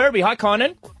 Kynan from Werribee. Hi,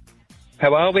 Kynan.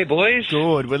 How are we, boys?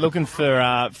 Good. We're looking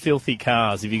for filthy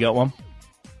cars. Have you got one?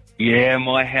 Yeah,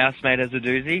 my housemate has a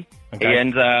doozy. Okay. He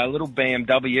owns a little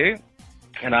BMW,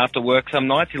 and after work some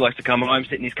nights he likes to come home,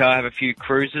 sit in his car, have a few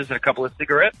cruises and a couple of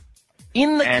cigarettes.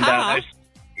 In the car?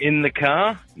 In the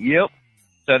car, yep.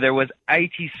 So there was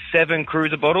 87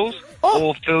 cruiser bottles,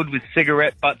 all filled with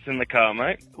cigarette butts in the car,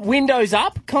 mate. Windows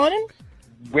up, Kynan?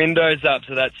 Windows up,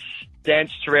 so that's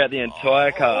stench throughout the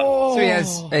entire car.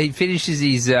 So he finishes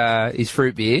his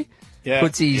fruit beer,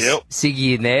 puts his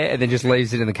ciggy in there, and then just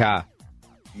leaves it in the car.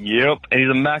 Yep, and he's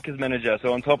a Macca's manager.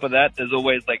 So on top of that, there's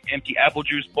always like empty apple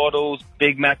juice bottles,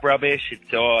 Big Mac rubbish.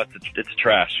 It's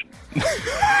trash.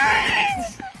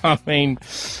 I mean,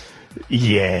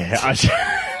 yeah.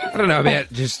 I don't know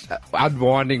about just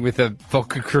unwinding with a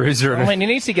vodka cruiser. He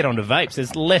needs to get onto vapes.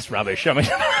 There's less rubbish.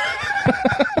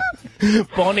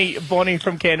 Bonnie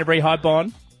from Canterbury. Hi,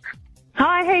 Bon.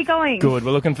 Hi, how you going? Good.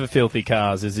 We're looking for filthy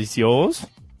cars. Is this yours?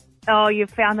 Oh, you've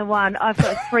found the one. I've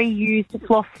got 3 used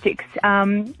floss sticks,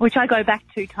 which I go back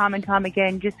to time and time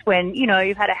again just when,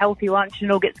 you've had a healthy lunch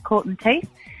and it all gets caught in the teeth.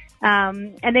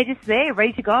 And they're just there,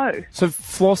 ready to go. So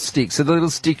floss sticks, are the little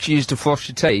sticks used to floss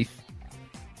your teeth?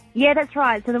 Yeah, that's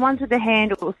right. So the ones with the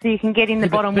handles, so you can get in the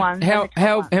bottom ones.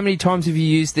 How many times have you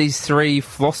used these 3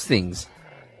 floss things?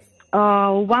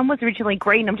 Oh, one was originally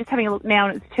green. I'm just having a look now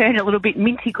and it's turned a little bit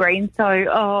minty green.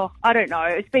 So, I don't know.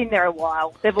 It's been there a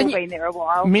while. They've all been there a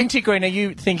while. Minty green, are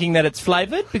you thinking that it's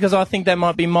flavoured? Because I think that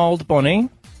might be mould, Bonnie.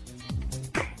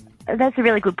 That's a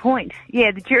really good point.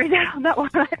 Yeah, the jury's out on that one,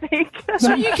 I think.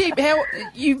 So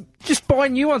you just buy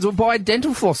new ones or buy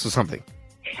dental floss or something?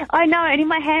 I know, and in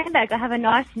my handbag I have a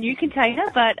nice new container,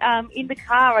 but in the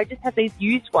car I just have these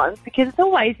used ones because it's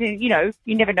always, you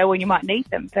never know when you might need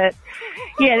them. But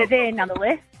yeah, they're there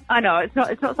nonetheless. I know it's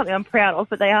not something I'm proud of,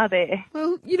 but they are there.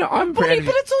 Well, I'm proud of you.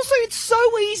 But it's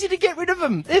so easy to get rid of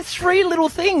them. They're 3 little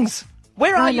things.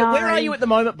 Where are I you? Where know. are you at the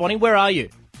moment, Bonnie? Where are you?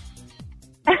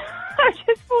 I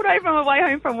just pulled over on my way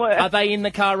home from work. Are they in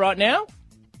the car right now?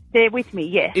 They're with me,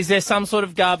 yes. Is there some sort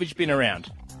of garbage bin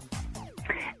around?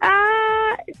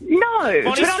 No.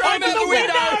 Bonnie's thrown out the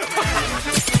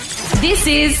window! This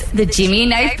is the Jimmy and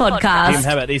Nate Jim, podcast.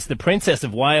 how about this? The Princess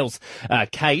of Wales,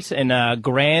 Kate, and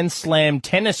Grand Slam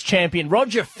tennis champion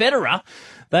Roger Federer,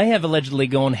 they have allegedly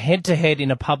gone head-to-head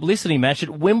in a publicity match at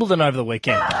Wimbledon over the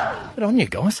weekend. Good on you,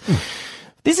 guys.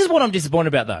 This is what I'm disappointed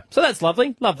about, though. So that's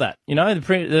lovely. Love that. You know,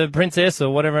 the princess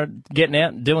or whatever getting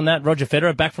out, doing that. Roger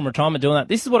Federer back from retirement doing that.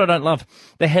 This is what I don't love.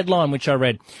 The headline which I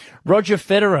read. Roger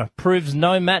Federer proves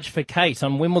no match for Kate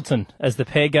on Wimbledon as the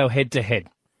pair go head-to-head.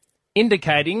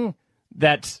 Indicating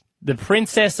that the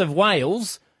Princess of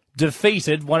Wales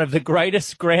defeated one of the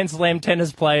greatest Grand Slam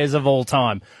tennis players of all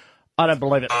time. I don't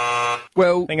believe it.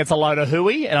 Well, I think it's a load of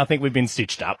hooey, and I think we've been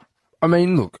stitched up. I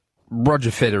mean, look,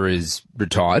 Roger Federer is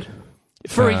retired.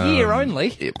 For a year only.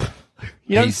 Yep.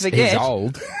 You don't forget. He's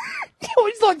old. Oh,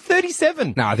 he's like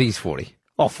 37. No, I think he's 40.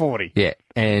 Oh, 40. Yeah,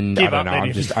 and Give I up, don't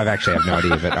know. then. I've actually have no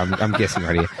idea, but I'm guessing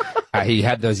right here. He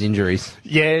had those injuries.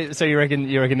 Yeah, so you reckon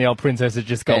the old princess has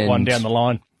just got And- one down the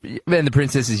line? And the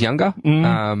princess is younger.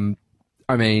 Mm.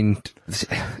 I mean,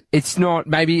 it's not.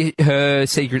 Maybe her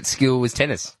secret skill was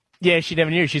tennis. Yeah, she never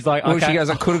knew. She's like, Well, okay. she goes,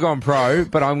 I could have gone pro,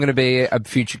 but I'm going to be a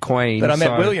future queen. But I met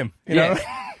so- William, you know?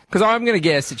 Because I'm going to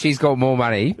guess that she's got more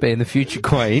money being the future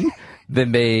queen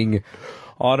than being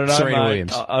I don't know, Serena mate.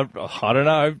 Williams. I don't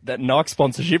know. That Nike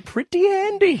sponsorship, pretty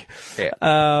handy.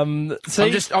 Yeah.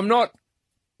 See,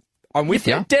 I'm with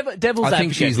you. Devil's I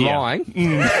think advocate she's here. lying.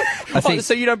 I think,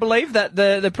 so you don't believe that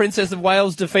the Princess of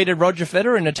Wales defeated Roger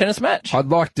Federer in a tennis match? I'd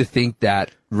like to think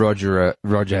that Roger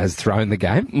has thrown the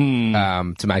game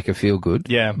to make her feel good.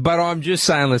 Yeah. But I'm just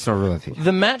saying, let's not really think.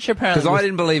 The match apparently Because I was-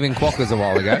 didn't believe in quackers a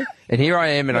while ago. And here I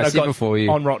am, and When I I sit got before you.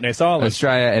 on Rottnest Island.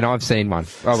 Australia, and I've seen one.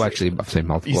 Oh, actually, I've seen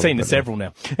multiple. You've seen but- several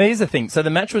now. Now, here's the thing. So the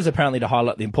match was apparently to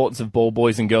highlight the importance of ball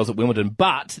boys and girls at Wimbledon,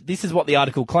 but this is what the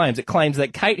article claims. It claims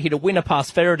that Kate hit a winner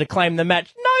past Federer to claim the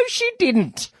match. No, she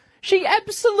didn't. She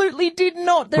absolutely did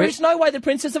not. There is no way the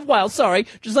Princess of Wales, sorry,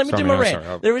 just let me Sorry, do my no, rant.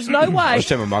 sorry. There is no way. I'll just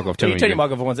turn my mic off. Tell You me turn you your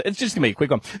mic off for one second. It's just going to be a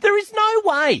quick one. There is no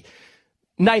way.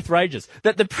 Nath Rages,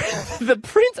 that the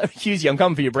prince, excuse you, I'm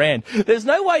coming for your brand. There's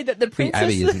no way that the princess.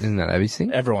 Abby, isn't that Abby's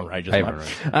thing? Everyone rages, Everyone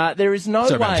mate. There is no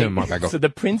Sorry, mate, way. turn my mic back off. So the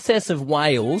Princess of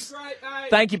Wales.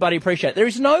 Thank you, buddy. Appreciate it. There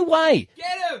is no way.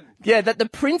 Get him. Yeah, that the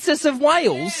Princess of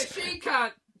Wales she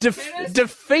can't.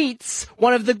 defeats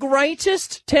one of the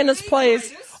greatest tennis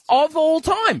players of all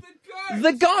time,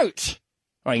 the GOAT.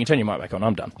 All right, you can turn your mic back on.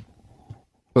 I'm done.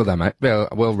 Well done, mate.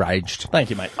 Well raged. Thank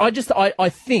you, mate. I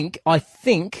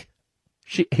think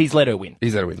he's let her win.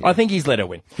 He's let her win. I think he's let her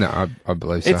win. No, I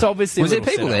believe so. It's obviously Was a there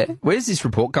little people setup. there? Where does this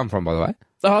report come from, by the way?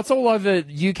 Oh, it's all over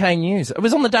UK news. It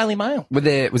was on the Daily Mail. Was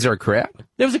there a crowd?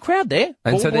 There was a crowd there.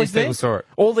 And All so the boys these people there. saw it.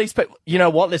 All these people. You know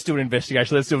what? Let's do an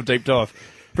investigation. Let's do a deep dive.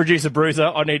 Producer Bruiser,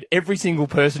 I need every single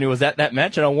person who was at that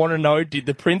match, and I want to know, did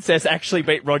the princess actually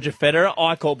beat Roger Federer?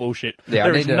 I call bullshit. Yeah, I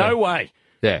there need is to- no way.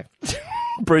 Yeah.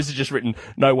 Bruiser's just written,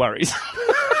 no worries.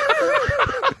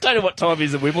 Don't know what time it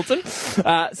is at Wimbledon.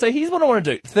 So here's what I want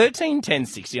to do.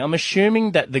 13-10-60. I'm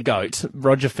assuming that the GOAT,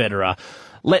 Roger Federer,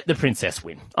 let the princess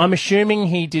win. I'm assuming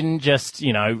he didn't just,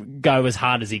 go as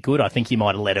hard as he could. I think he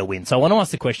might have let her win. So I want to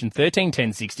ask the question,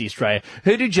 13-10-60 Australia,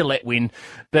 who did you let win?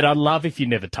 But I'd love if you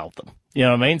never told them. You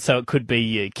know what I mean? So it could be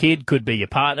your kid, could be your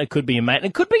partner, could be your mate, and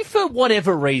it could be for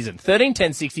whatever reason.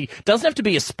 13-10-60 doesn't have to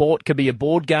be a sport, could be a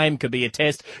board game, could be a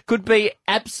test, could be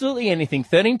absolutely anything.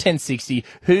 13-10-60,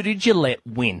 who did you let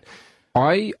win?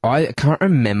 I can't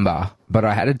remember, but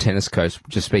I had a tennis coach,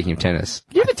 just speaking of tennis.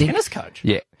 You have a tennis coach?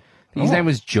 Yeah. His name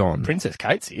was John. Princess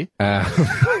Kate's here.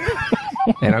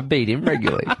 And I beat him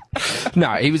regularly.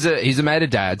 No, he's a mate of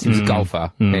Dad's. He was a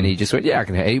golfer. And he just went, yeah, I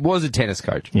can help. He was a tennis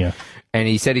coach. Yeah. And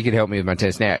he said he could help me with my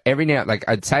tennis. Now,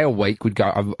 I'd say a week would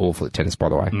go. I'm awful at tennis, by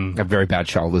the way. I have very bad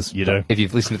shoulders. You do. If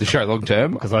you've listened to the show long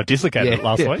term. Because I dislocated it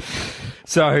last week.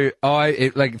 So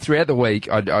throughout the week,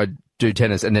 I'd do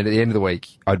tennis, and then at the end of the week,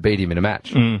 I'd beat him in a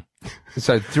match.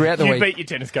 So throughout the You week, beat your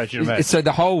tennis coach in a match. So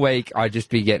the whole week, I'd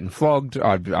just be getting flogged.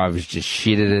 I was just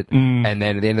shit at it, and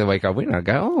then at the end of the week, I win. I'd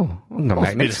go, I'm going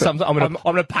back next week. I'm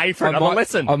going to pay for another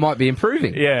lesson. I might be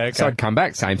improving. Yeah, okay. So I'd come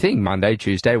back, same thing. Monday,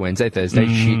 Tuesday, Wednesday, Thursday.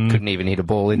 Shit, couldn't even hit a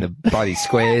ball in the bloody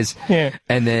squares. Yeah.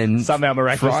 And then Somehow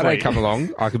miraculously. Friday come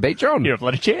along, I could beat John. You're a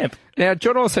bloody champ. Now,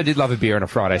 John also did love a beer on a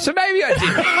Friday, so maybe I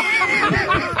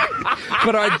did.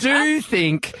 But I do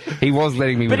think he was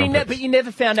letting me win. But you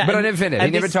never found out. But I never found out.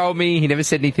 He never told me. He never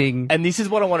said anything. And this is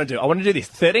what I want to do. I want to do this.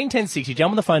 13, 10, 60.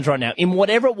 Jump on the phones right now. In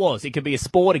whatever it was, it could be a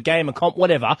sport, a game, a comp,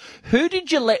 whatever. Who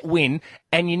did you let win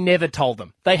and you never told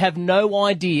them? They have no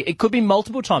idea. It could be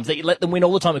multiple times that you let them win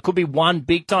all the time. It could be one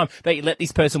big time that you let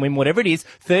this person win, whatever it is.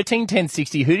 13, 10,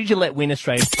 60. Who did you let win,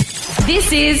 Australia?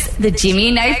 This is the Jimmy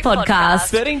and Nate podcast.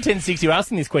 13, 10, 60. You're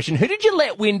asking this question. Who did you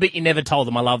let win but you never told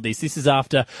them? I love this. This is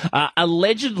after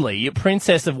allegedly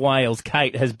Princess of Wales,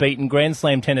 Kate, has beaten Grand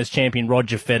Slam tennis champion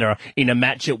Roger Federer in a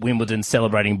match at Wimbledon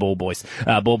celebrating ball boys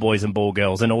and ball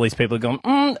girls. And all these people have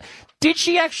gone, did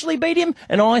she actually beat him?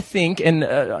 And I think,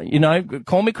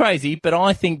 call me crazy, but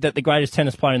I think that the greatest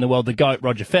tennis player in the world, the GOAT,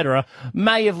 Roger Federer,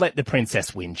 may have let the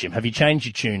princess win, Jim. Have you changed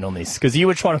your tune on this? Because you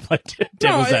were trying to play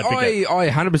devil's advocate. I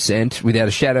 100%, without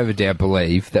a shadow of a doubt,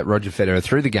 believe that Roger Federer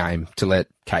threw the game to let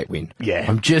Kate win. Yeah.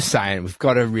 I'm just saying, we've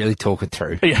got to really talk it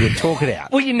through. Yeah. We'll talk it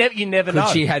out. Well, you never know.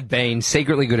 She had been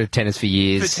secretly good at tennis for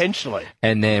years. Potentially.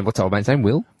 And then, what's old mate's name?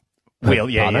 Will? Will,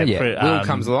 Will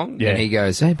comes along and he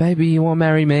goes, "Hey, baby, you want to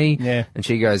marry me?" Yeah. And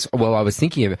she goes, "Well, I was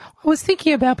thinking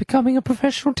about becoming a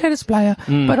professional tennis player,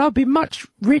 but I'd be much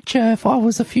richer if I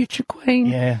was a future queen."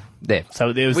 Yeah. There.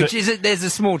 So there's a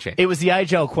small chance. It was the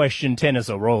age-old question: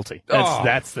 tennis or royalty?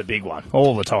 That's the big one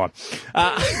all the time.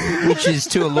 Which is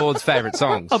two of Lord's favourite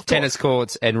songs: tennis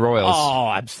courts and royals. Oh,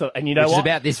 absolutely. And you know which what? is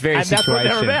about this very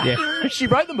situation. Yeah. She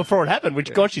wrote them before it happened.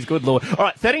 Which, God, she's good, Lord. All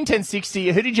right, 13, 10, 60.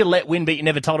 Who did you let win, but you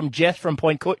never told him? Jess from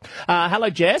Point Cook.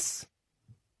 Hello, Jess.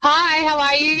 Hi, how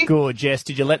are you? Good, Jess.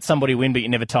 Did you let somebody win, but you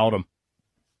never told him?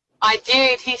 I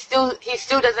did. He still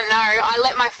doesn't know. I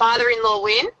let my father-in-law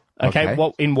win. Okay.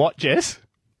 What, Jess?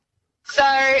 So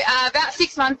about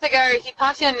 6 months ago, he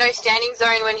parked in a no standing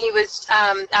zone when he was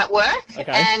at work,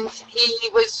 and he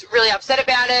was really upset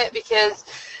about it because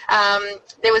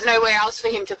there was nowhere else for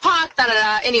him to park.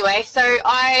 Anyway, so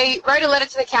I wrote a letter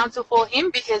to the council for him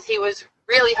because he was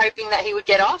really hoping that he would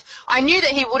get off. I knew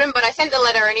that he wouldn't, but I sent the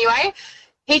letter anyway.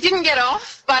 He didn't get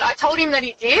off, but I told him that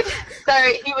he did. So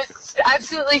he was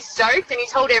absolutely stoked, and he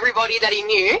told everybody that he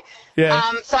knew.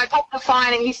 Yeah. So I popped the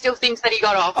fine, and he still thinks that he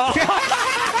got off.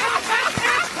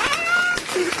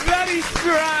 That is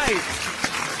great.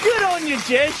 Good on you,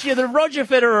 Jess. You're the Roger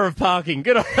Federer of parking.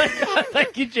 Good on you.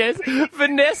 Thank you, Jess.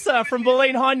 Vanessa from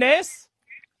Bulleen. Hi, Ness.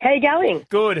 How you going?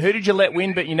 Good. Who did you let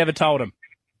win, but you never told him?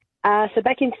 So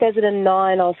back in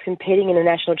 2009, I was competing in a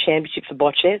national championship for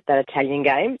bocce, that Italian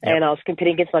game, and I was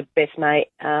competing against my best mate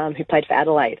who played for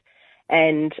Adelaide.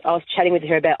 And I was chatting with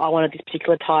her about I wanted this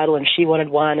particular title and she wanted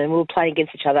one, and we were playing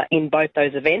against each other in both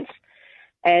those events.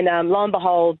 And lo and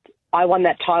behold, I won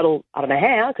that title, I don't know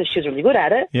how, because she was really good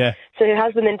at it. Yeah. So her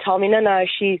husband then told me, no,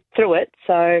 she threw it.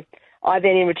 So I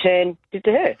then in return did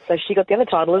to her. So she got the other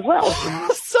title as well.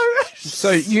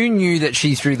 So you knew that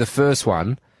she threw the first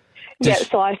one.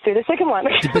 So I threw the second one.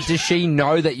 But does she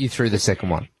know that you threw the second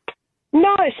one?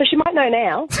 No, so she might know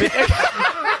now.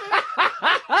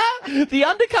 The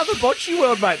undercover bocce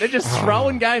world, mate. They're just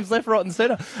throwing games left, right and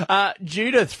centre.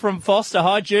 Judith from Foster.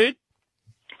 Hi, Jude.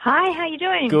 Hi, how you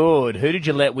doing? Good. Who did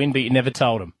you let win, but you never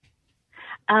told him?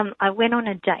 I went on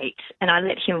a date and I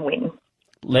let him win.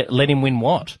 Let him win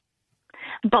what?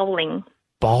 Bowling.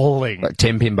 Bowling? Like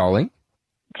 10-pin bowling?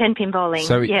 10-pin bowling,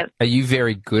 So yeah. are you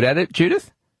very good at it,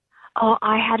 Judith? Oh,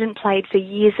 I hadn't played for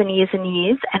years and years and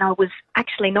years, and I was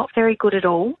actually not very good at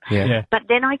all. Yeah. But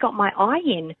then I got my eye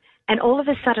in, and all of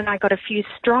a sudden I got a few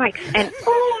strikes, and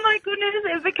oh my goodness,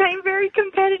 it became very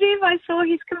competitive. I saw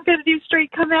his competitive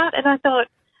streak come out, and I thought,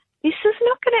 this is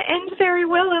not going to end very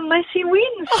well unless he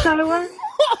wins. So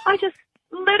I just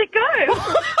let it go.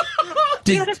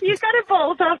 You got a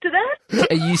balls after that.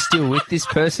 Are you still with this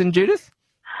person, Judith?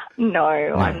 No,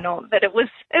 I'm not. But it was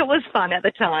fun at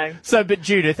the time. So, but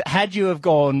Judith, had you have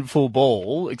gone full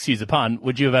ball, excuse the pun,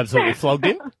 would you have absolutely flogged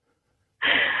him?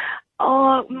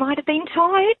 Oh, it might have been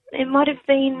tight. It might have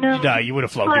been... no, you would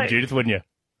have flogged him, Judith, wouldn't you?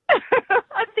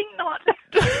 I think not.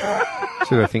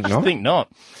 So I think not? I think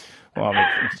not. Well,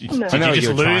 I mean, No. did you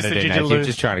just lose? Did Did you You're lose?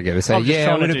 just trying to get us say, I'm just yeah,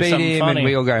 trying I'm to going to do beat him, something funny. and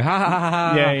we all go, ha, ha, ha,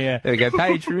 ha. Yeah. There we go,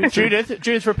 Paige.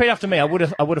 Judith, repeat after me. I would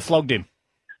have flogged him.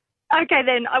 Okay,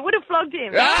 then. I would have flogged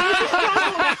him.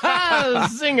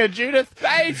 Singer, Judith.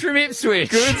 Paige from Ipswich.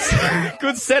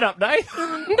 Good setup, Nate.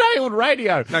 Nailed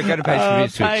radio. No, go to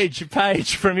Paige from Ipswich.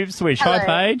 Paige from Ipswich. Hello. Hi,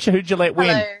 Paige. Who'd you let win?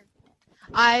 Hello.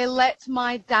 I let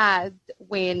my dad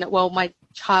win, well, my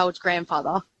child's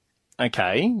grandfather.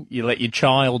 Okay. You let your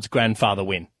child's grandfather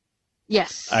win.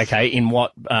 Yes. Okay. In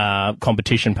what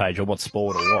competition, Paige, or what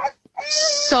sport or what?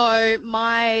 So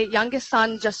my youngest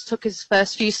son just took his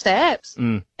first few steps,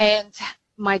 and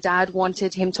my dad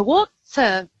wanted him to walk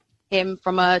to him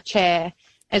from a chair.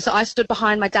 And so I stood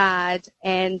behind my dad,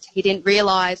 and he didn't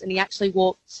realise, and he actually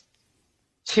walked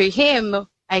to him,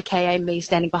 a.k.a. me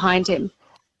standing behind him.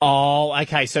 Oh,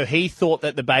 okay. So he thought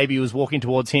that the baby was walking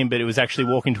towards him, but it was actually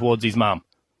walking towards his mum.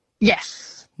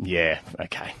 Yes. Yeah,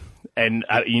 okay. And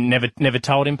you never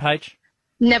told him, Paige?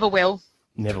 Never will.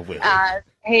 Never will.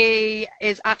 He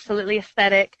is absolutely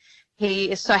ecstatic.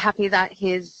 He is so happy that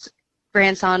his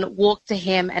grandson walked to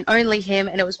him and only him,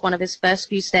 and it was one of his first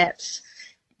few steps.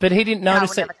 But he didn't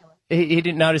notice that he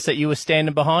didn't notice that you were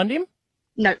standing behind him?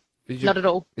 No, not at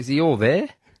all. Is he all there?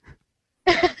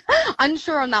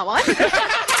 Unsure on that one.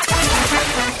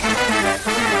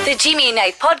 The Jimmy and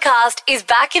Nate podcast is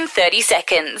back in 30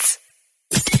 seconds.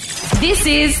 This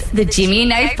is the Jimmy and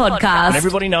Nate podcast. And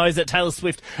everybody knows that Taylor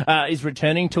Swift is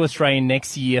returning to Australia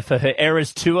next year for her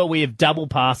Eras tour. We have double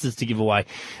passes to give away.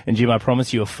 And Jim, I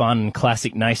promise you a fun,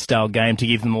 classic Nate-style game to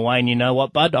give them away. And you know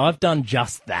what, bud? I've done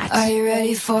just that. Are you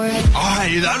ready for it?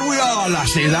 Aye, that we are,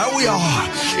 lassie, that we are.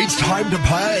 It's time to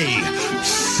play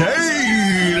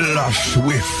Taylor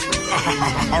Swift.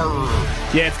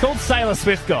 Yeah, it's called Taylor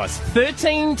Swift, guys.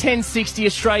 13 10 60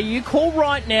 Australia. You call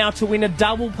right now to win a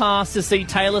double pass to see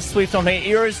Taylor Swift on her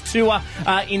Eras tour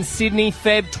in Sydney,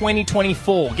 Feb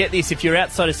 2024. Get this, if you're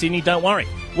outside of Sydney, don't worry.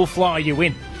 We'll fly you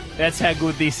in. That's how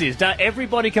good this is.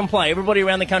 Everybody can play. Everybody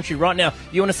around the country right now.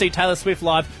 You want to see Taylor Swift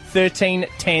live? 13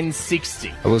 10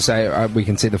 60. I will say we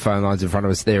can see the phone lines in front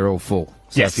of us. They're all full.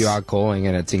 So Yes. if you are calling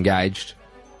and it's engaged,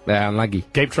 they're unlucky.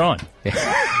 Keep trying.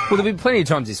 Well, there'll be plenty of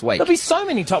times this week. There'll be so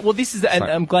many times. Well, this is, and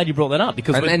I'm glad you brought that up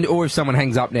because or if someone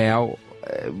hangs up now,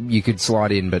 you could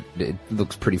slide in, but it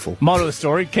looks pretty full. Moral of the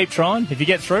story, keep trying. If you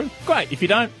get through, great. If you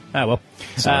don't, oh well.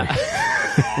 Sorry.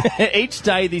 Each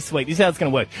day this week, this is how it's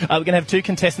going to work. We're going to have two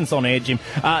contestants on air, Jim.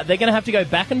 They're going to have to go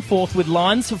back and forth with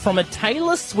lines from a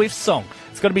Taylor Swift song.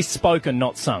 It's got to be spoken,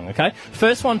 not sung, okay?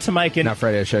 First one to make Enough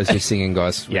radio shows with singing,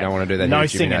 guys. We don't want to do that no here at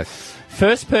Jimmy singing. Nath.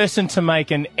 First person to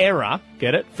make an error,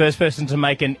 get it? First person to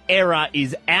make an error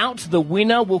is out. The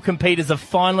winner will compete as a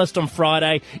finalist on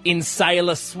Friday in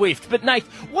Taylor Swift. But Nath,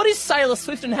 what is Taylor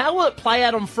Swift and how will it play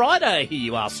out on Friday, I hear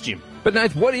you ask, Jim? But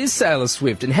Nath, what is Taylor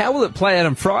Swift and how will it play out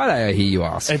on Friday, I hear you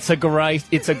ask? It's a great,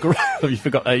 you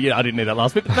forgot, I didn't need that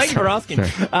last bit, but thank you for asking.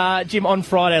 Jim, on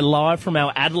Friday, live from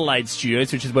our Adelaide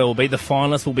studios, which is where we'll be, the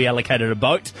finalists will be allocated a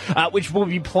boat, which will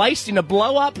be placed in a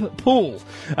blow-up pool,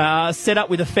 set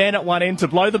up with a fan at one end to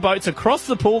blow the boats across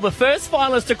the pool. The first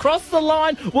finalist across the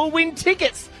line will win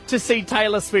tickets to see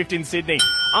Taylor Swift in Sydney.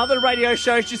 Other radio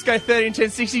shows just go 13 10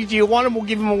 60. Do you want them? We'll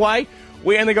give them away.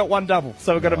 We only got one double,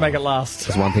 so we've got to make it last.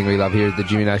 There's one thing we love here at the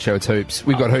Jimmy Nath Show, it's hoops.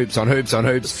 We've got hoops on hoops on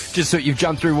hoops. Just so you've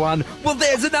jumped through one, well,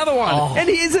 there's another one. And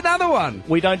here's another one.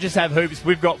 We don't just have hoops.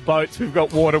 We've got boats, we've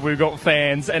got water, we've got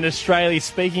fans. And Australia,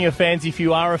 speaking of fans, if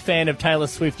you are a fan of Taylor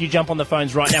Swift, you jump on the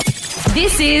phones right now.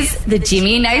 This is the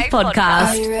Jimmy and Nate podcast.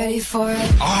 Are you ready for it?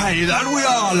 Aye, that we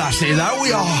are, lassie, that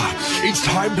we are. It's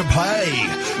time to play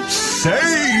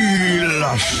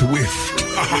Taylor Swift.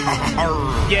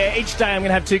 Yeah, each day I'm going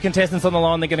to have two contestants on the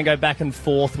line. They're going to go back and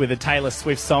forth with a Taylor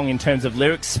Swift song in terms of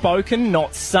lyrics, spoken,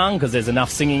 not sung, because there's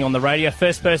enough singing on the radio.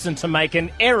 First person to make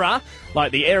an error,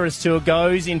 like the Eras tour,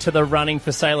 goes into the running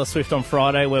for Taylor Swift on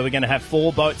Friday, where we're going to have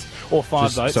 4 boats or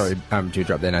 5 boats. Sorry, to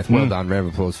interrupt there, Nathan. Well done. Round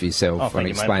of applause for yourself thank on you,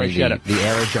 mate. explaining Appreciate the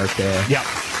error joke there. Yep.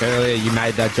 Earlier you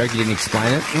made that joke, you didn't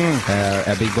explain it.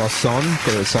 Our big boss,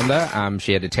 Sonda,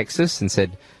 she had to text us and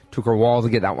said, took her a while to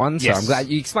get that one, so Yes. I'm glad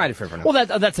you explained it for everyone. Well,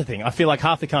 that's the thing. I feel like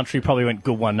half the country probably went,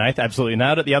 good one, Nath, absolutely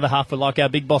nailed it. The other half were like our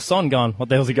big boss son going, what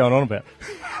the hell's he going on about?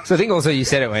 So I think also you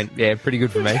said it went, yeah, pretty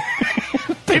good for me.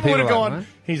 People would have like, gone, "What?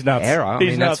 he's nuts. Error? I He's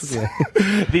mean, nuts.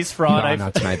 that's This Friday. No,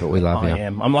 nuts, mate, but we love you. I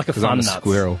am. I'm like a 'Cause fun I'm a nuts.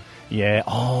 squirrel. Yeah.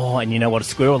 Oh, and you know what a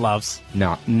squirrel loves?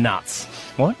 Nuts.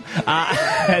 What?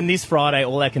 And this Friday,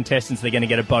 all our contestants, they're going to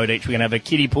get a boat each. We're going to have a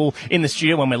kiddie pool in the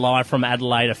studio when we're live from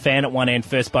Adelaide, a fan at one end,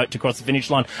 first boat to cross the finish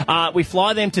line. We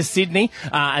fly them to Sydney,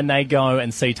 and they go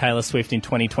and see Taylor Swift in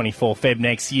 2024, Feb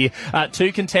next year.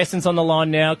 2 contestants on the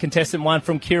line now. Contestant 1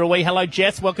 from Kirrawee. Hello,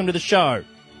 Jess. Welcome to the show.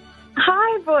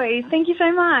 Hi, boys. Thank you so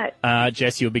much.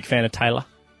 Jess, you a big fan of Taylor?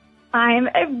 I'm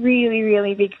a really,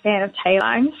 really big fan of Taylor.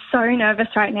 I'm so nervous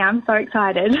right now. I'm so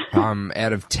excited.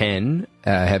 Out of 10,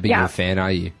 how big of Yeah. a fan are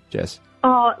you, Jess?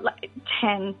 Oh, like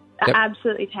 10. Yep.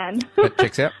 Absolutely 10. That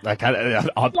checks out. Okay,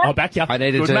 I'll back you. I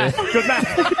needed Good to math. Good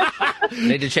math.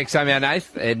 need to check some out,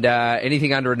 Nath. And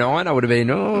anything under a 9, I would have been,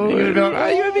 are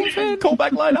you a big fan? Call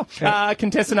back later.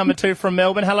 Contestant number 2 from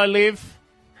Melbourne. Hello, Liv.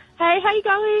 Hey, how you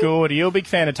going? Good. Are you a big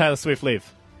fan of Taylor Swift,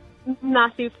 Liv?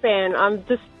 Massive fan.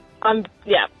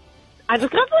 Yeah. I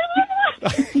just can't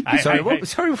believe it. Sorry,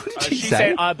 what did she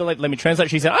say? I believe, let me translate.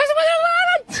 She said,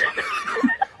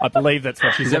 I believe that's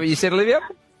what she Is said. that what you said, Olivia?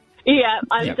 Yeah,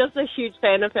 I'm Yep. just a huge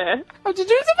fan of her. Oh, did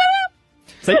you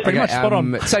do See, pretty much spot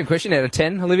on. Same question out of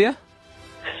 10, Olivia.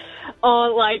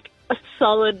 Oh, like a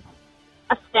solid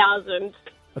 1,000.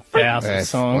 1,000. Yes.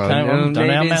 So, okay, Well, well, don't know how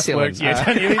maybe maths silly. works. Yeah,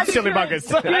 don't need silly buggers.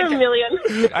 You're a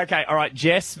million. Okay, all right,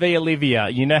 Jess v. Olivia.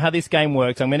 You know how this game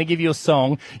works. I'm going to give you a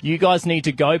song. You guys need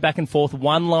to go back and forth,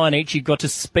 one line each. You've got to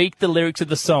speak the lyrics of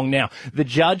the song. Now, the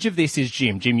judge of this is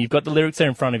Jim. Jim, you've got the lyrics there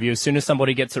in front of you. As soon as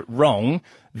somebody gets it wrong,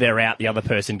 they're out. The other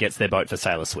person gets their vote for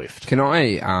Taylor Swift. Can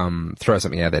I throw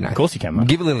something out there, Nathan? Of course you can, mate.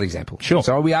 Give a little example. Sure.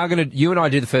 So we are going to, you and I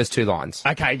do the first 2 lines.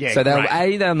 Okay, yeah, So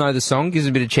great. they'll know the song, gives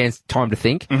them a bit of time to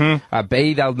think. Mm-hmm.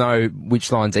 B, they'll know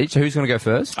which lines each. So who's going to go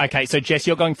first? Okay, so Jess,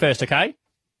 you're going first, okay?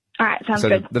 All right, sounds So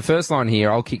good. the first line here,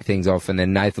 I'll kick things off, and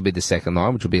then Nath will be the second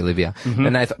line, which will be Olivia. Mhm.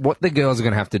 And Nath, what the girls are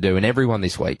going to have to do, and everyone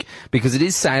this week, because it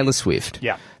is Taylor Swift,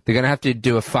 Yeah. they're going to have to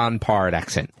do a fun pirate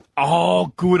accent.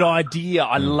 Oh, good idea.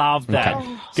 I love that.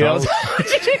 Okay. Girls.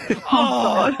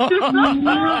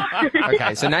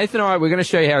 Okay, so Nathan and I, we're going to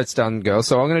show you how it's done, girls.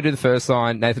 So I'm going to do the first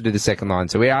line, Nathan will do the second line.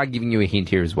 So we are giving you a hint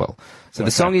here as well. So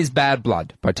the song is Bad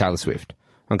Blood by Taylor Swift.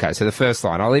 Okay, so the first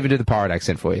line, I'll even do the pirate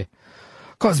accent for you.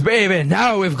 'Cause baby,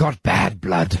 now we've got bad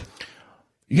blood.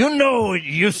 You know it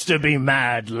used to be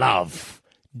mad love.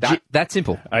 That's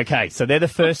simple. Okay, so they're the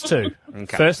first two.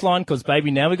 Okay. First line, 'cause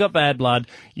baby, now we got bad blood.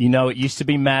 You know it used to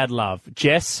be mad love.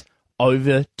 Jess,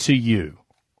 over to you.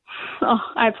 Oh,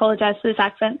 I apologize for this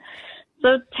accent.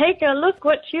 So take a look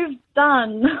what you've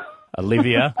done.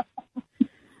 Olivia.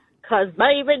 'Cause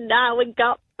baby, now we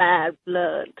got bad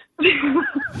blood.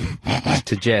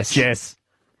 To Jess. Jess.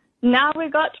 Now we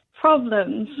got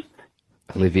problems.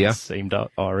 Olivia. Seemed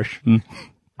Irish. Oh,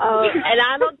 and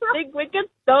I don't think we can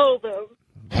solve them.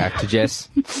 Back to Jess.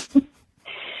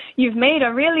 You've made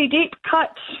a really deep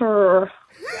cut.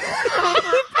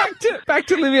 Back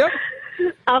to Olivia.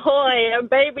 Ahoy, and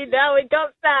baby, now we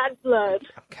got bad blood.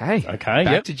 Okay. Okay,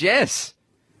 Back to Jess.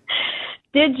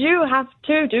 Did you have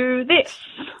to do this?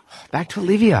 Back to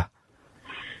Olivia.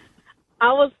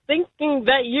 I was thinking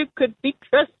that you could be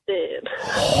trusted.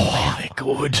 Oh, they're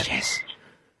good. Yes.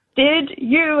 Did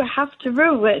you have to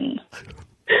ruin?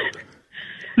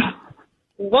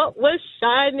 What was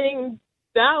shining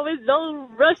now is all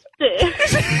rusted.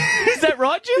 Is that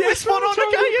right, Jim? We're spot on.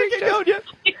 Okay, yeah, get going, yeah.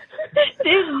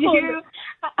 Did you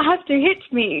have to hit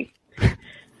me?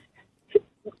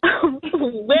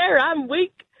 Where I'm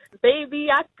weak, baby,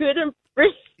 I couldn't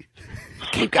breathe.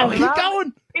 Keep going, keep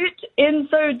going. It in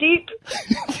so deep.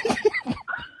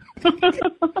 So,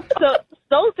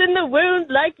 salt in the wound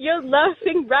like you're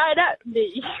laughing right at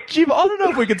me. Jim, I don't know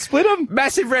if we could split them.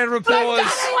 Massive round of applause.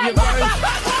 You're both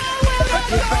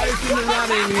in the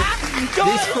running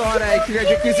this Friday.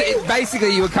 Congratulations.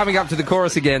 Basically, you were coming up to the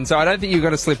chorus again, so I don't think you're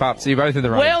going to slip up. So you're both in the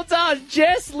running. Well done,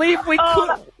 Jess. Liv, we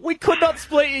could not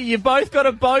split you. You both got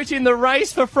a boat in the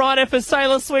race for Friday for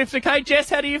Taylor Swift. Okay, Jess,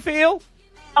 how do you feel?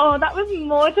 Oh, that was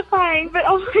mortifying, but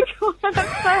oh my god, I'm so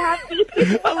happy.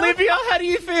 Olivia, how do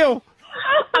you feel?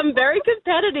 I'm very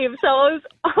competitive, so I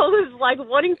was like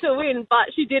wanting to win,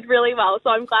 but she did really well, so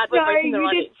I'm glad we're both in the you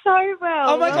running. did so well.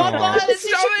 Oh my god, guys,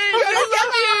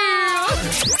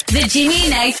 The Jimmy and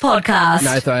Nath Podcast.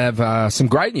 Nath, I have some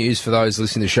great news for those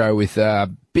listening to the show with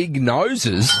big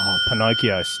noses. Oh,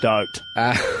 Pinocchio, stoked.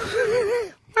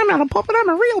 I'm not a puppet, I'm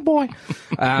a real boy.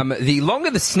 The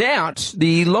longer the snout,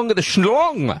 the longer the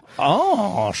schlong.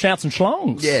 Oh, shouts and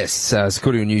schlongs. Yes, it's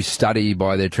according to a new study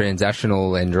by the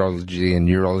Transactional Andrology and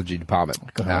Neurology Department.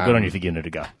 Good on you for getting it to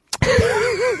go.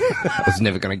 I was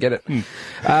never going to get it.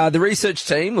 The research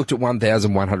team looked at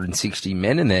 1,160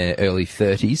 men in their early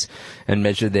 30s and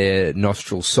measured their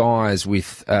nostril size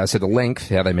with, so the length,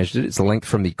 how they measured it, it's the length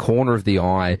from the corner of the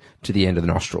eye to the end of the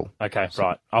nostril. Okay,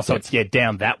 right. Oh, so it's,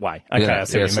 down that way. Okay, Yeah, I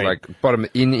see what you so mean. like bottom,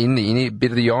 in the inner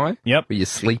bit of the eye, Yep. where your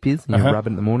sleep is, and you rub it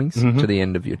in the mornings, to the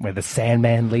end of your... Where the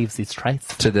Sandman leaves his trace.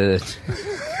 To the...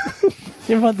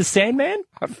 You ever had the Sandman?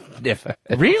 I've never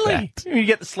heard Really? that. You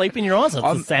get the sleep in your eyes? It's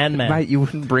the Sandman. Mate, you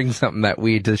wouldn't bring something that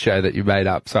weird to the show that you made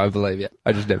up, so I believe you.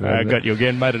 I just never heard of got it. you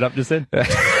again, made it up just then.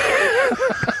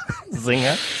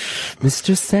 Zinger.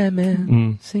 Mr.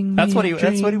 Sandman, sing That's me what a he would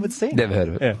dream. sing. Never heard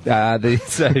of it.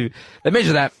 So they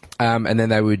measure that, and then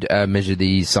they would measure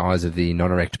the size of the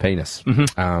non-erect penis.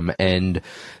 And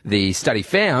the study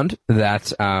found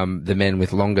that the men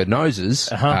with longer noses,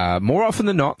 more often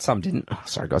than not, some didn't. Oh,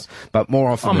 sorry, guys, but more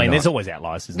often. than not, there's always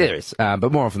outliers, isn't there is,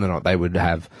 but more often than not, they would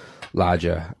have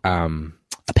larger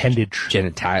appendage,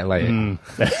 genitalia.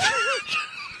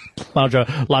 Larger.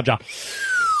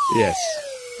 Yes.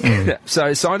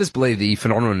 So scientists believe the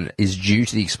phenomenon is due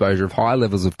to the exposure of high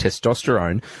levels of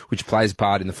testosterone, which plays a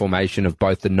part in the formation of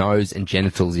both the nose and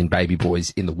genitals in baby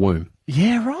boys in the womb.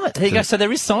 Yeah, right. There you go. So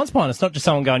there is science behind it. It's not just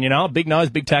someone going, big nose,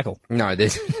 big tackle. No,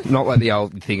 there's not like the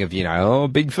old thing of,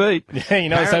 big feet. Yeah,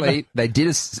 Apparently, they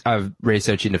did a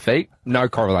research into feet. No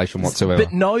correlation whatsoever.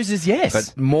 But noses, yes.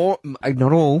 But more,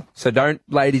 not all. So don't,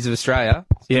 ladies of Australia,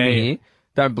 here,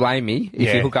 don't blame me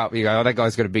if you hook up, you go, oh, that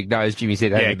guy's got a big nose. Jimmy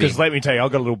said, yeah, because let me tell you,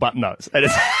 I've got a little button nose. And,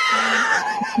 and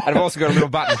I've also got a little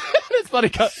button. It's bloody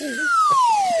cut.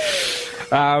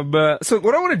 So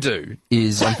what I want to do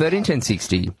is on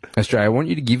 131060 Australia, I want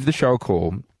you to give the show a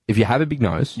call if you have a big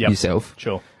nose yourself.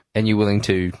 Sure. And you're willing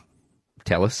to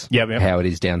tell us how it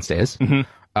is downstairs. Mm-hmm.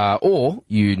 Or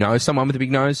you know someone with a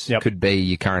big nose. Could be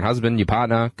your current husband, your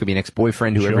partner, could be an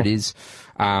ex-boyfriend, whoever it is.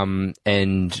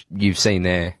 And you've seen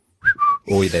their...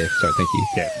 Or you're there, so thank you.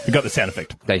 Yeah, we got the sound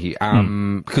effect. Thank you.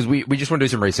 Because we just want to do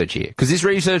some research here. Because this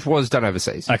research was done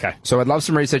overseas. Okay. So I'd love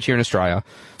some research here in Australia.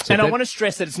 So and I want to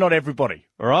stress that it's not everybody,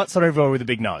 all right? It's not everybody with a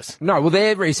big nose. No, well,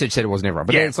 their research said it wasn't everyone.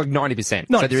 But then it's like 90%.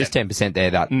 So there is 10%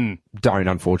 there that don't,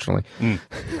 unfortunately.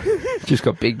 Just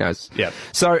got big nose. Yeah.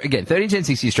 So, again,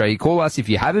 131060 Australia, call us if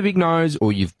you have a big nose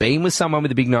or you've been with someone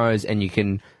with a big nose and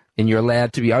you're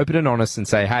allowed to be open and honest and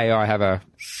say, hey, I have a...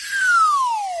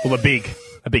 Well, a big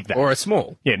that. Or a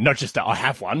small. Yeah, not just I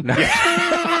have one. No.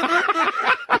 Yeah.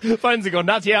 Phones have gone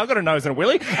nuts. Yeah, I've got a nose and a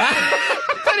willy.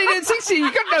 131060,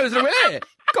 you got a nose and a willy.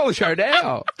 Call the show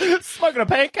now. Smoking a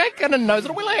pancake and a nose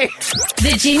and a willy.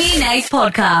 The Jimmy and Nate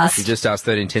Podcast. We just asked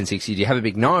 131060, do you have a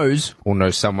big nose or know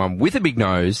someone with a big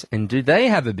nose? And do they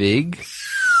have a big...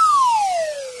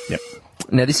 Yep.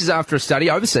 Now, this is after a study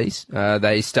overseas.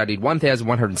 They studied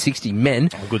 1,160 men.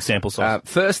 Oh, good sample size.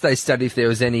 First, they studied if there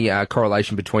was any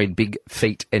correlation between big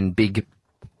feet and big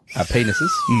penises.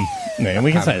 Yeah,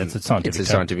 we can say that's a scientific term. It's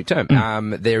a scientific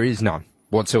term. There is none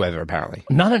whatsoever, apparently.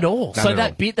 None at all. None so at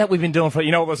that all. bit that we've been doing for,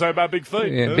 what they say about big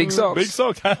feet? Yeah, big socks. Big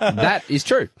socks. That is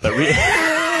true.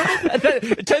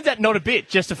 It turns out not a bit,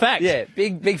 just a fact. Yeah,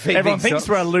 big feet, Everyone big thinks socks.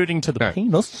 we're alluding to the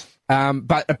penis.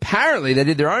 But apparently they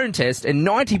did their own test and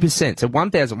 90%, so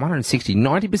 1,160,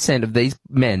 90% of these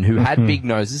men who had big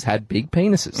noses had big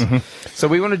penises. So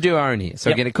we want to do our own here.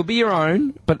 So again, it could be your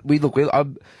own, but by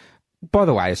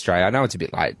the way, Australia, I know it's a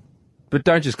bit late, but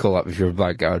don't just call up if you're a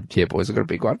bloke going, yeah, boys, I've got a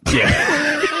big one.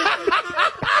 Yeah.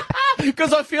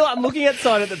 Because I feel I'm looking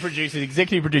outside at the producer, the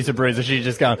executive producer, Bruiser. She's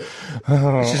just going,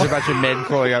 It's just a bunch of men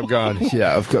calling up going,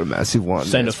 yeah, I've got a massive one.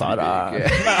 Send a photo.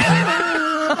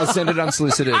 I'll send it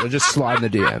unsolicited. I'll just slide in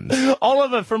the DMs.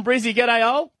 Oliver from Brizzy. G'day,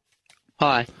 Ol.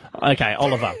 Hi. Okay,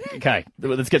 Oliver. Okay,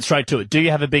 let's get straight to it. Do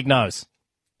you have a big nose?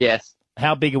 Yes.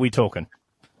 How big are we talking?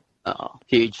 Oh,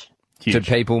 huge. Do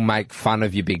people make fun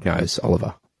of your big nose,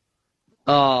 Oliver?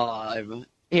 Oh,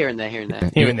 here and there.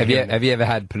 Have you ever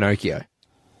had Pinocchio?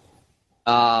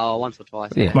 Once or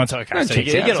twice. Yeah. Once, okay. So you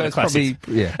get all the classics.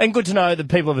 Probably, And good to know the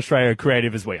people of Australia are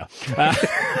creative as we are.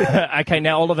 Okay,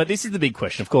 now, Oliver, this is the big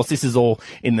question. Of course, this is all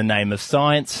in the name of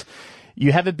science.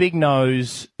 You have a big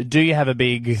nose. Do you have a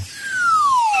big...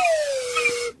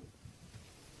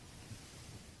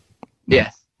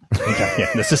 Yes. Okay,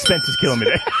 yeah, the suspense is killing me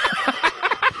there.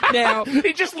 Now...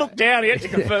 He just looked down. He had to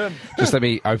confirm. Just let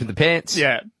me open the pants.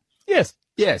 Yeah. Yes.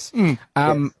 Yes.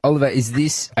 Oliver,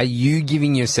 are you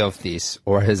giving yourself this,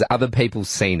 or has other people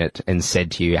seen it and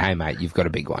said to you, hey, mate, you've got a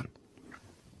big one?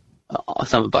 Oh,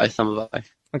 some of both.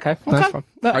 Okay, that's fine.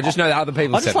 No, I just know that other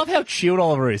people I just love how chilled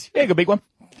Oliver is. Yeah, got a big one.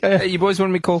 You boys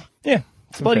want me to call? Yeah,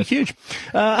 it's bloody huge.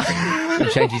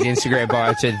 Change his Instagram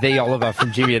bio to The Oliver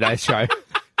from Jimmy and Nate's show.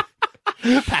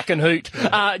 Pack and hoot.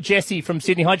 Jessie from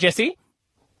Sydney. Hi, Jessie.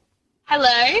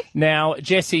 Hello. Now,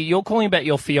 Jessie, you're calling about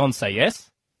your fiancé, yes?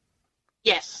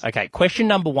 Yes. Okay, question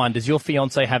number one. Does your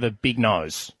fiancé have a big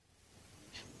nose?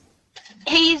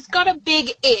 He's got a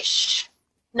big-ish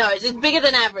nose. It's bigger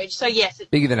than average, so yes.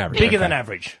 It's Bigger than average. Bigger than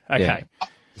average. Okay. Yeah.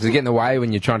 Does it get in the way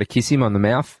when you're trying to kiss him on the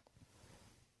mouth?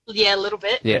 Yeah, a little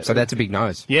bit. Yeah, so that's a big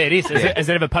nose. Yeah, it is. Has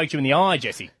it ever poked you in the eye,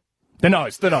 Jessie? The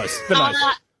nose. Yeah.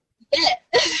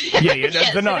 Yeah,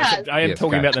 Yes, the nose. it has. I am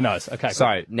talking about the nose. Okay.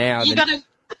 So, now... You gotta,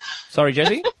 Sorry,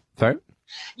 Jessie? Sorry?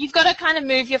 you've got to kind of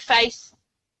move your face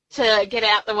to get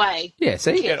out the way. Yeah,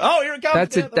 see? Yeah. Oh, here it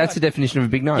comes. That's a definition of a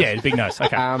big nose. Yeah, a big nose.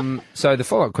 Okay. So the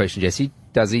follow-up question, Jessie,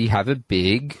 does he have a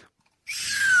big...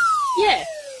 Yeah.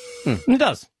 It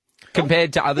does.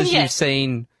 Compared to others Yeah. you've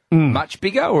seen, much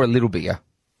bigger or a little bigger?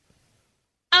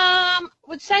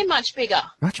 Would say much bigger.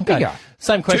 Much bigger.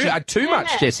 Same question. Too much,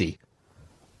 Yeah. Jessie.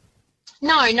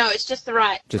 No, it's just the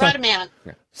right amount.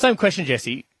 Same question,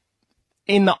 Jessie.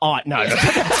 In the eye. No.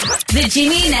 The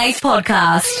Jimmy and Nate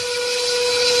Podcast.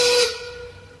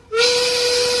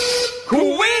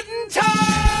 Quitting time!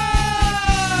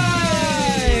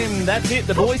 That's it.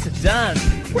 The boys are done.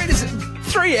 Where does it?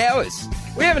 3 hours.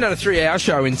 We haven't had a 3-hour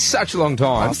show in such a long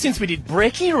time. Oh, since we did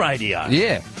Brekkie Radio.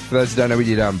 Yeah. For those who don't know, we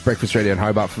did Breakfast Radio in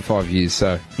Hobart for 5 years,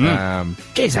 so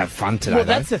geez, have fun today. Well,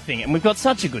 that's the thing, and we've got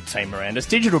such a good team around us.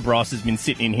 Digital Bros has been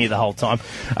sitting in here the whole time.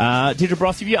 Digital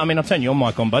Bros, have you? I mean, I'll turn your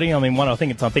mic on, buddy. I mean, I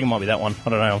think it might be that one. I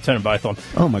don't know. I'll turn them both on.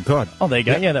 Oh my God! Oh, there you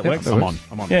go. Yeah, that works. I'm on.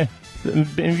 Yeah.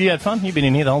 Have you had fun? You've been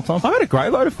in here the whole time? I've had a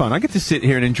great load of fun. I get to sit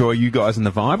here and enjoy you guys and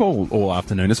the vibe all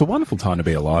afternoon. It's a wonderful time to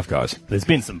be alive, guys. There's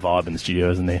been some vibe in the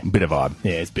studio, isn't there? A bit of vibe.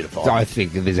 Yeah, it's a bit of vibe. I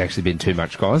think there's actually been too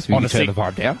much, guys. We Honestly, can turn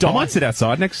the vibe down. I might sit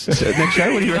outside next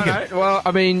show. What do you reckon? No, well, I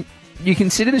mean, you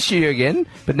can sit in the studio again,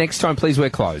 but next time please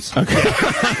wear clothes. Okay.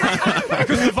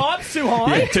 Because the vibe's too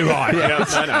high? Yeah, too high.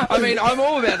 Yeah, no. I mean, I'm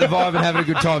all about the vibe and having a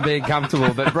good time being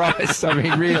comfortable, but Bryce, I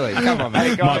mean, really, come on,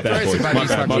 mate. My bad, boys.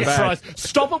 My bad.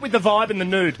 Stop it with the vibe and the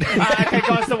nude. Okay,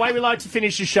 guys, the way we like to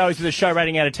finish the show is with a show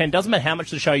rating out of 10. Doesn't matter how much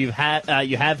of the show you have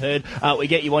heard. We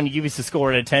get you on, you give us a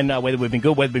score out of 10, whether we've been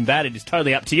good, whether we've been bad. It is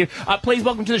totally up to you. Please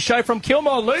welcome to the show from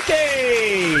Kilmore,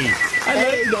 Lukey.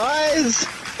 Hey, guys.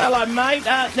 Hello, mate.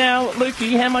 Now,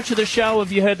 Lukey, how much of the show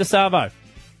have you heard the Savo?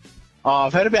 Oh,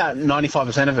 I've heard about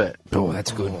 95% of it. Oh,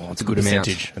 that's good. That's a good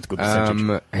percentage. amount. That's a good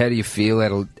percentage. How do you feel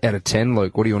out of 10,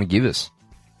 Luke? What do you want to give us?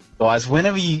 Guys,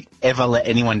 whenever you ever let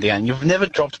anyone down, you've never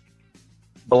dropped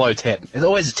below 10. It's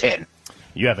always a 10.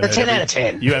 You haven't heard 10 out of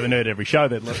 10. You haven't heard every show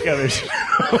then. Let's go.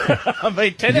 I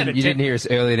mean, 10 out of 10. You didn't hear us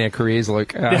early in our careers,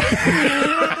 Luke. I'll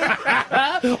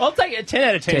take it. 10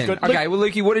 out of 10. 10. Good. Okay, well,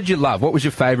 Lukey, what did you love? What was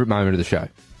your favourite moment of the show?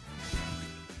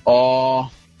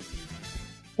 Oh,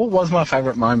 what was my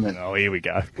favourite moment? Oh, here we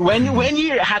go. When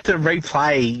you had to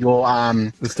replay your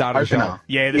the start of the show.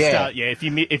 Yeah, start. Yeah, if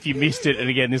you missed it, and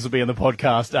again, this will be on the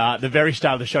podcast. The very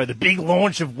start of the show, the big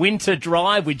launch of Winter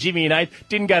Drive with Jimmy and Abe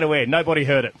didn't go to air. Nobody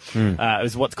heard it. It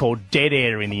was what's called dead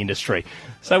air in the industry.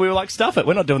 So we were like, stuff it.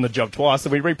 We're not doing the job twice,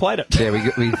 so we replayed it. Yeah,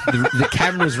 the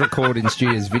cameras record in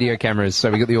studios, video cameras.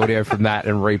 So we got the audio from that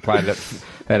and replayed it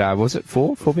at was it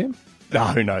 4 p.m. Oh,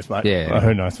 who knows, mate? Yeah.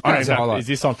 Who knows? I don't know. Is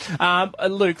this on?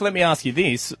 Luke, let me ask you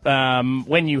this.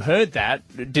 When you heard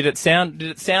that, did it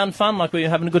sound fun? Like we were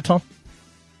having a good time?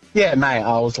 Yeah, mate.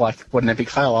 I was like, what an epic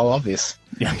fail. I love this.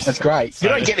 Yeah, that's great. So,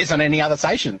 you don't get this on any other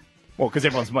station. Well, because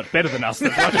everyone's much better than us.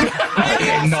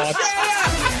 Yeah, not.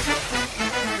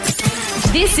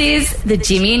 This is the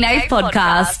Jimmy and Nate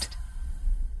podcast.